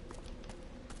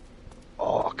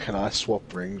 Oh, can I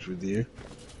swap rings with you?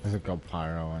 Has it got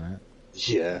pyro in it?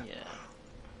 Yeah. Yeah.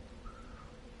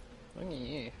 Look at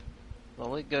you. The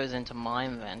loot goes into my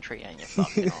inventory and you're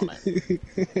fucking on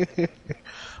it.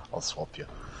 I'll swap you.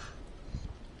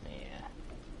 Yeah.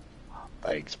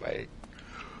 Thanks, mate.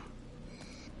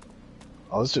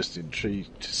 I was just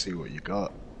intrigued to see what you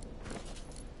got.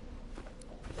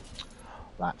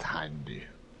 That's handy.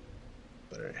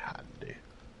 Very handy.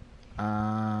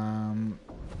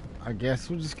 I guess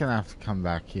we're just gonna have to come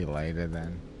back here later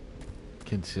then.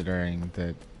 Considering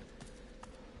that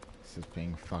this is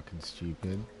being fucking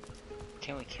stupid.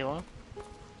 Can we kill him?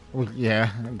 Well,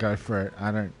 yeah, go for it.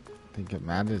 I don't think it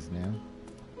matters now.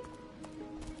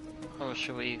 Or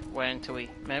should we wait until we...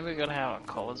 Maybe we gotta have our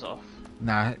collars off.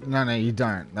 No, you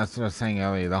don't. That's what I was saying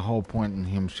earlier. The whole point in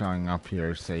him showing up here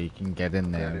is so you can get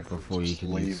in there before you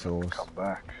can use source. Come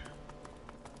back.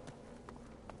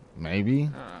 Maybe.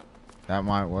 Alright. That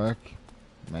might work.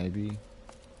 Maybe.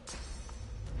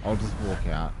 I'll just walk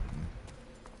out and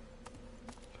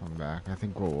come back. I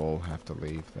think we'll all have to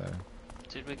leave though.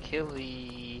 Did we kill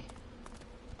these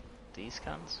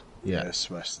cunts? Yeah.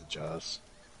 Smash the jars.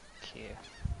 Cute.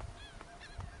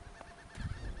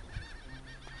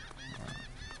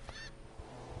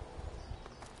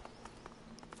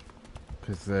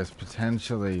 Because there's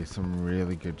potentially some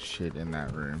really good shit in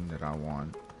that room that I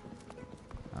want.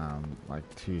 Like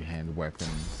two-hand weapon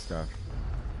stuff.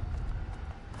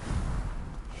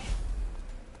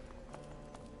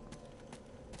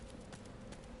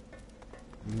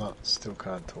 No, still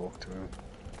can't talk to him.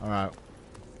 Alright.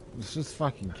 Let's just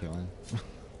fucking kill him.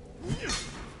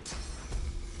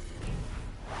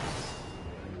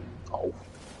 Oh.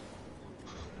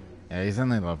 Yeah, he's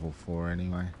only level 4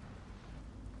 anyway.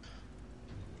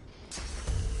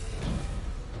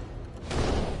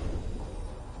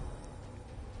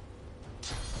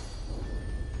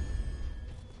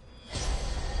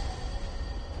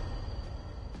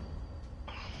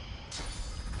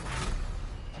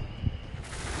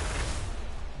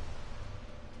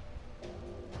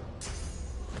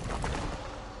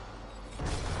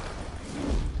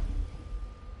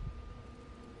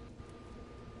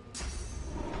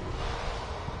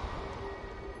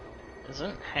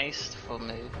 Isn't haste for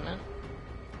movement?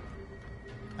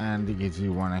 And it gives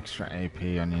you 1 extra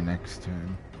AP on your next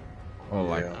turn. Or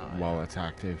like Yeah. while it's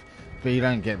active. But you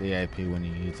don't get the AP when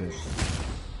you use it.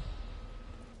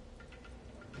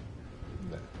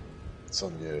 No. It's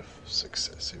on your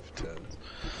successive turns.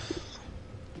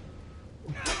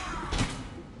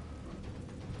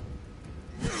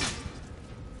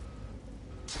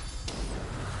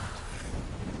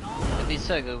 It'd be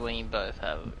so good when you both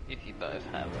have, if you both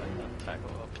have an attack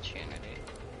of opportunity.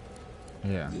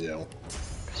 Yeah. Yeah.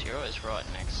 Because you're always right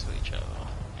next to each other,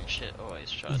 and shit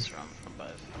always tries to run from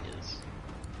both ears.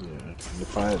 Yeah. And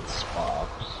if I had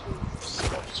sparks,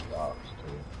 stop sparks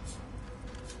too.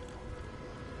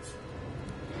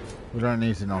 We don't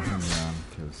need to knock him down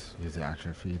because he's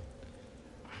atrophied.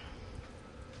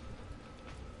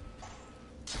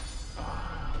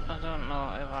 I don't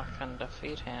know if I can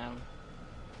defeat him.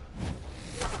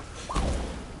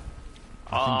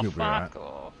 I think you'll be fuck right.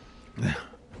 off.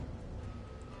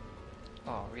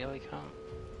 Oh, really can't?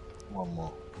 One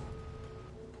more.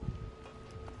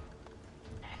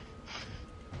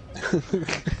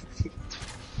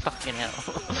 Fucking hell.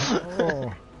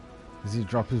 Oh. Does he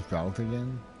drop his belt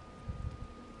again?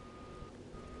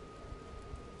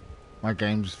 My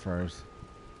game just froze.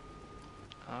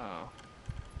 Oh.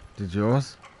 Did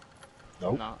yours?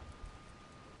 Nope. No.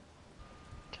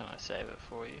 Can I save it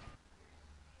for you?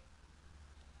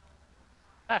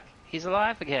 Fuck, he's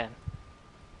alive again.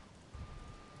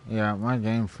 Yeah, my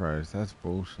game froze. That's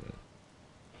bullshit.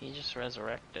 He just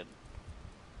resurrected.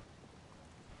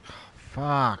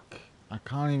 Fuck. I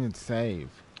can't even save.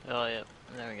 Oh, yeah.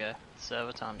 There we go.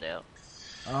 Server timed out.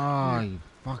 Oh, you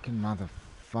fucking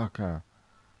motherfucker.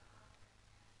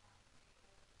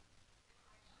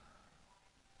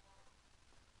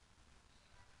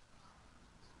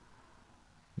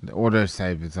 The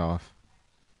autosave is off.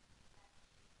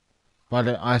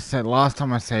 But I said last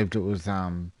time I saved it was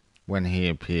when he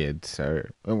appeared, so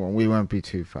we won't be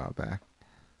too far back.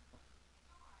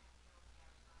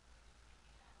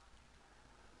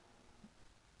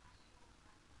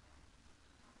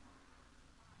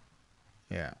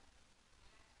 Yeah.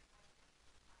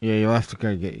 Yeah, you'll have to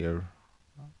go get your...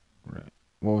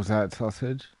 What was that,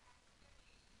 sausage?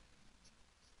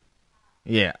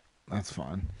 Yeah, that's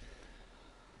fine.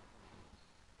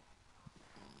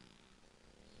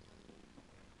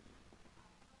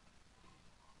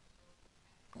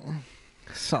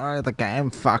 Sorry, the game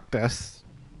fucked us.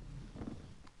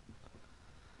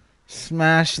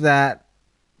 Smash that.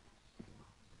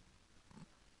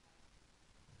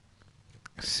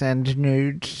 Send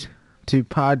nudes to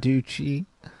Parduchi.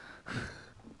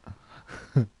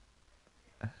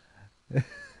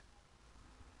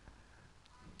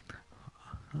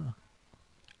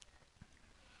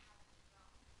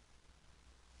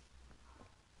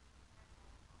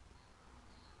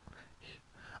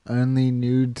 Only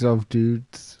nudes of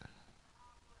dudes.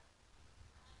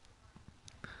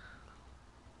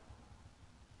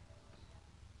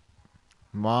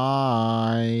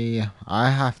 I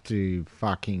have to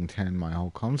fucking turn my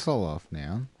whole console off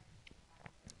now.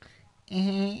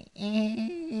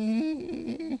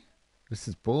 This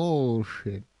is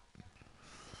bullshit.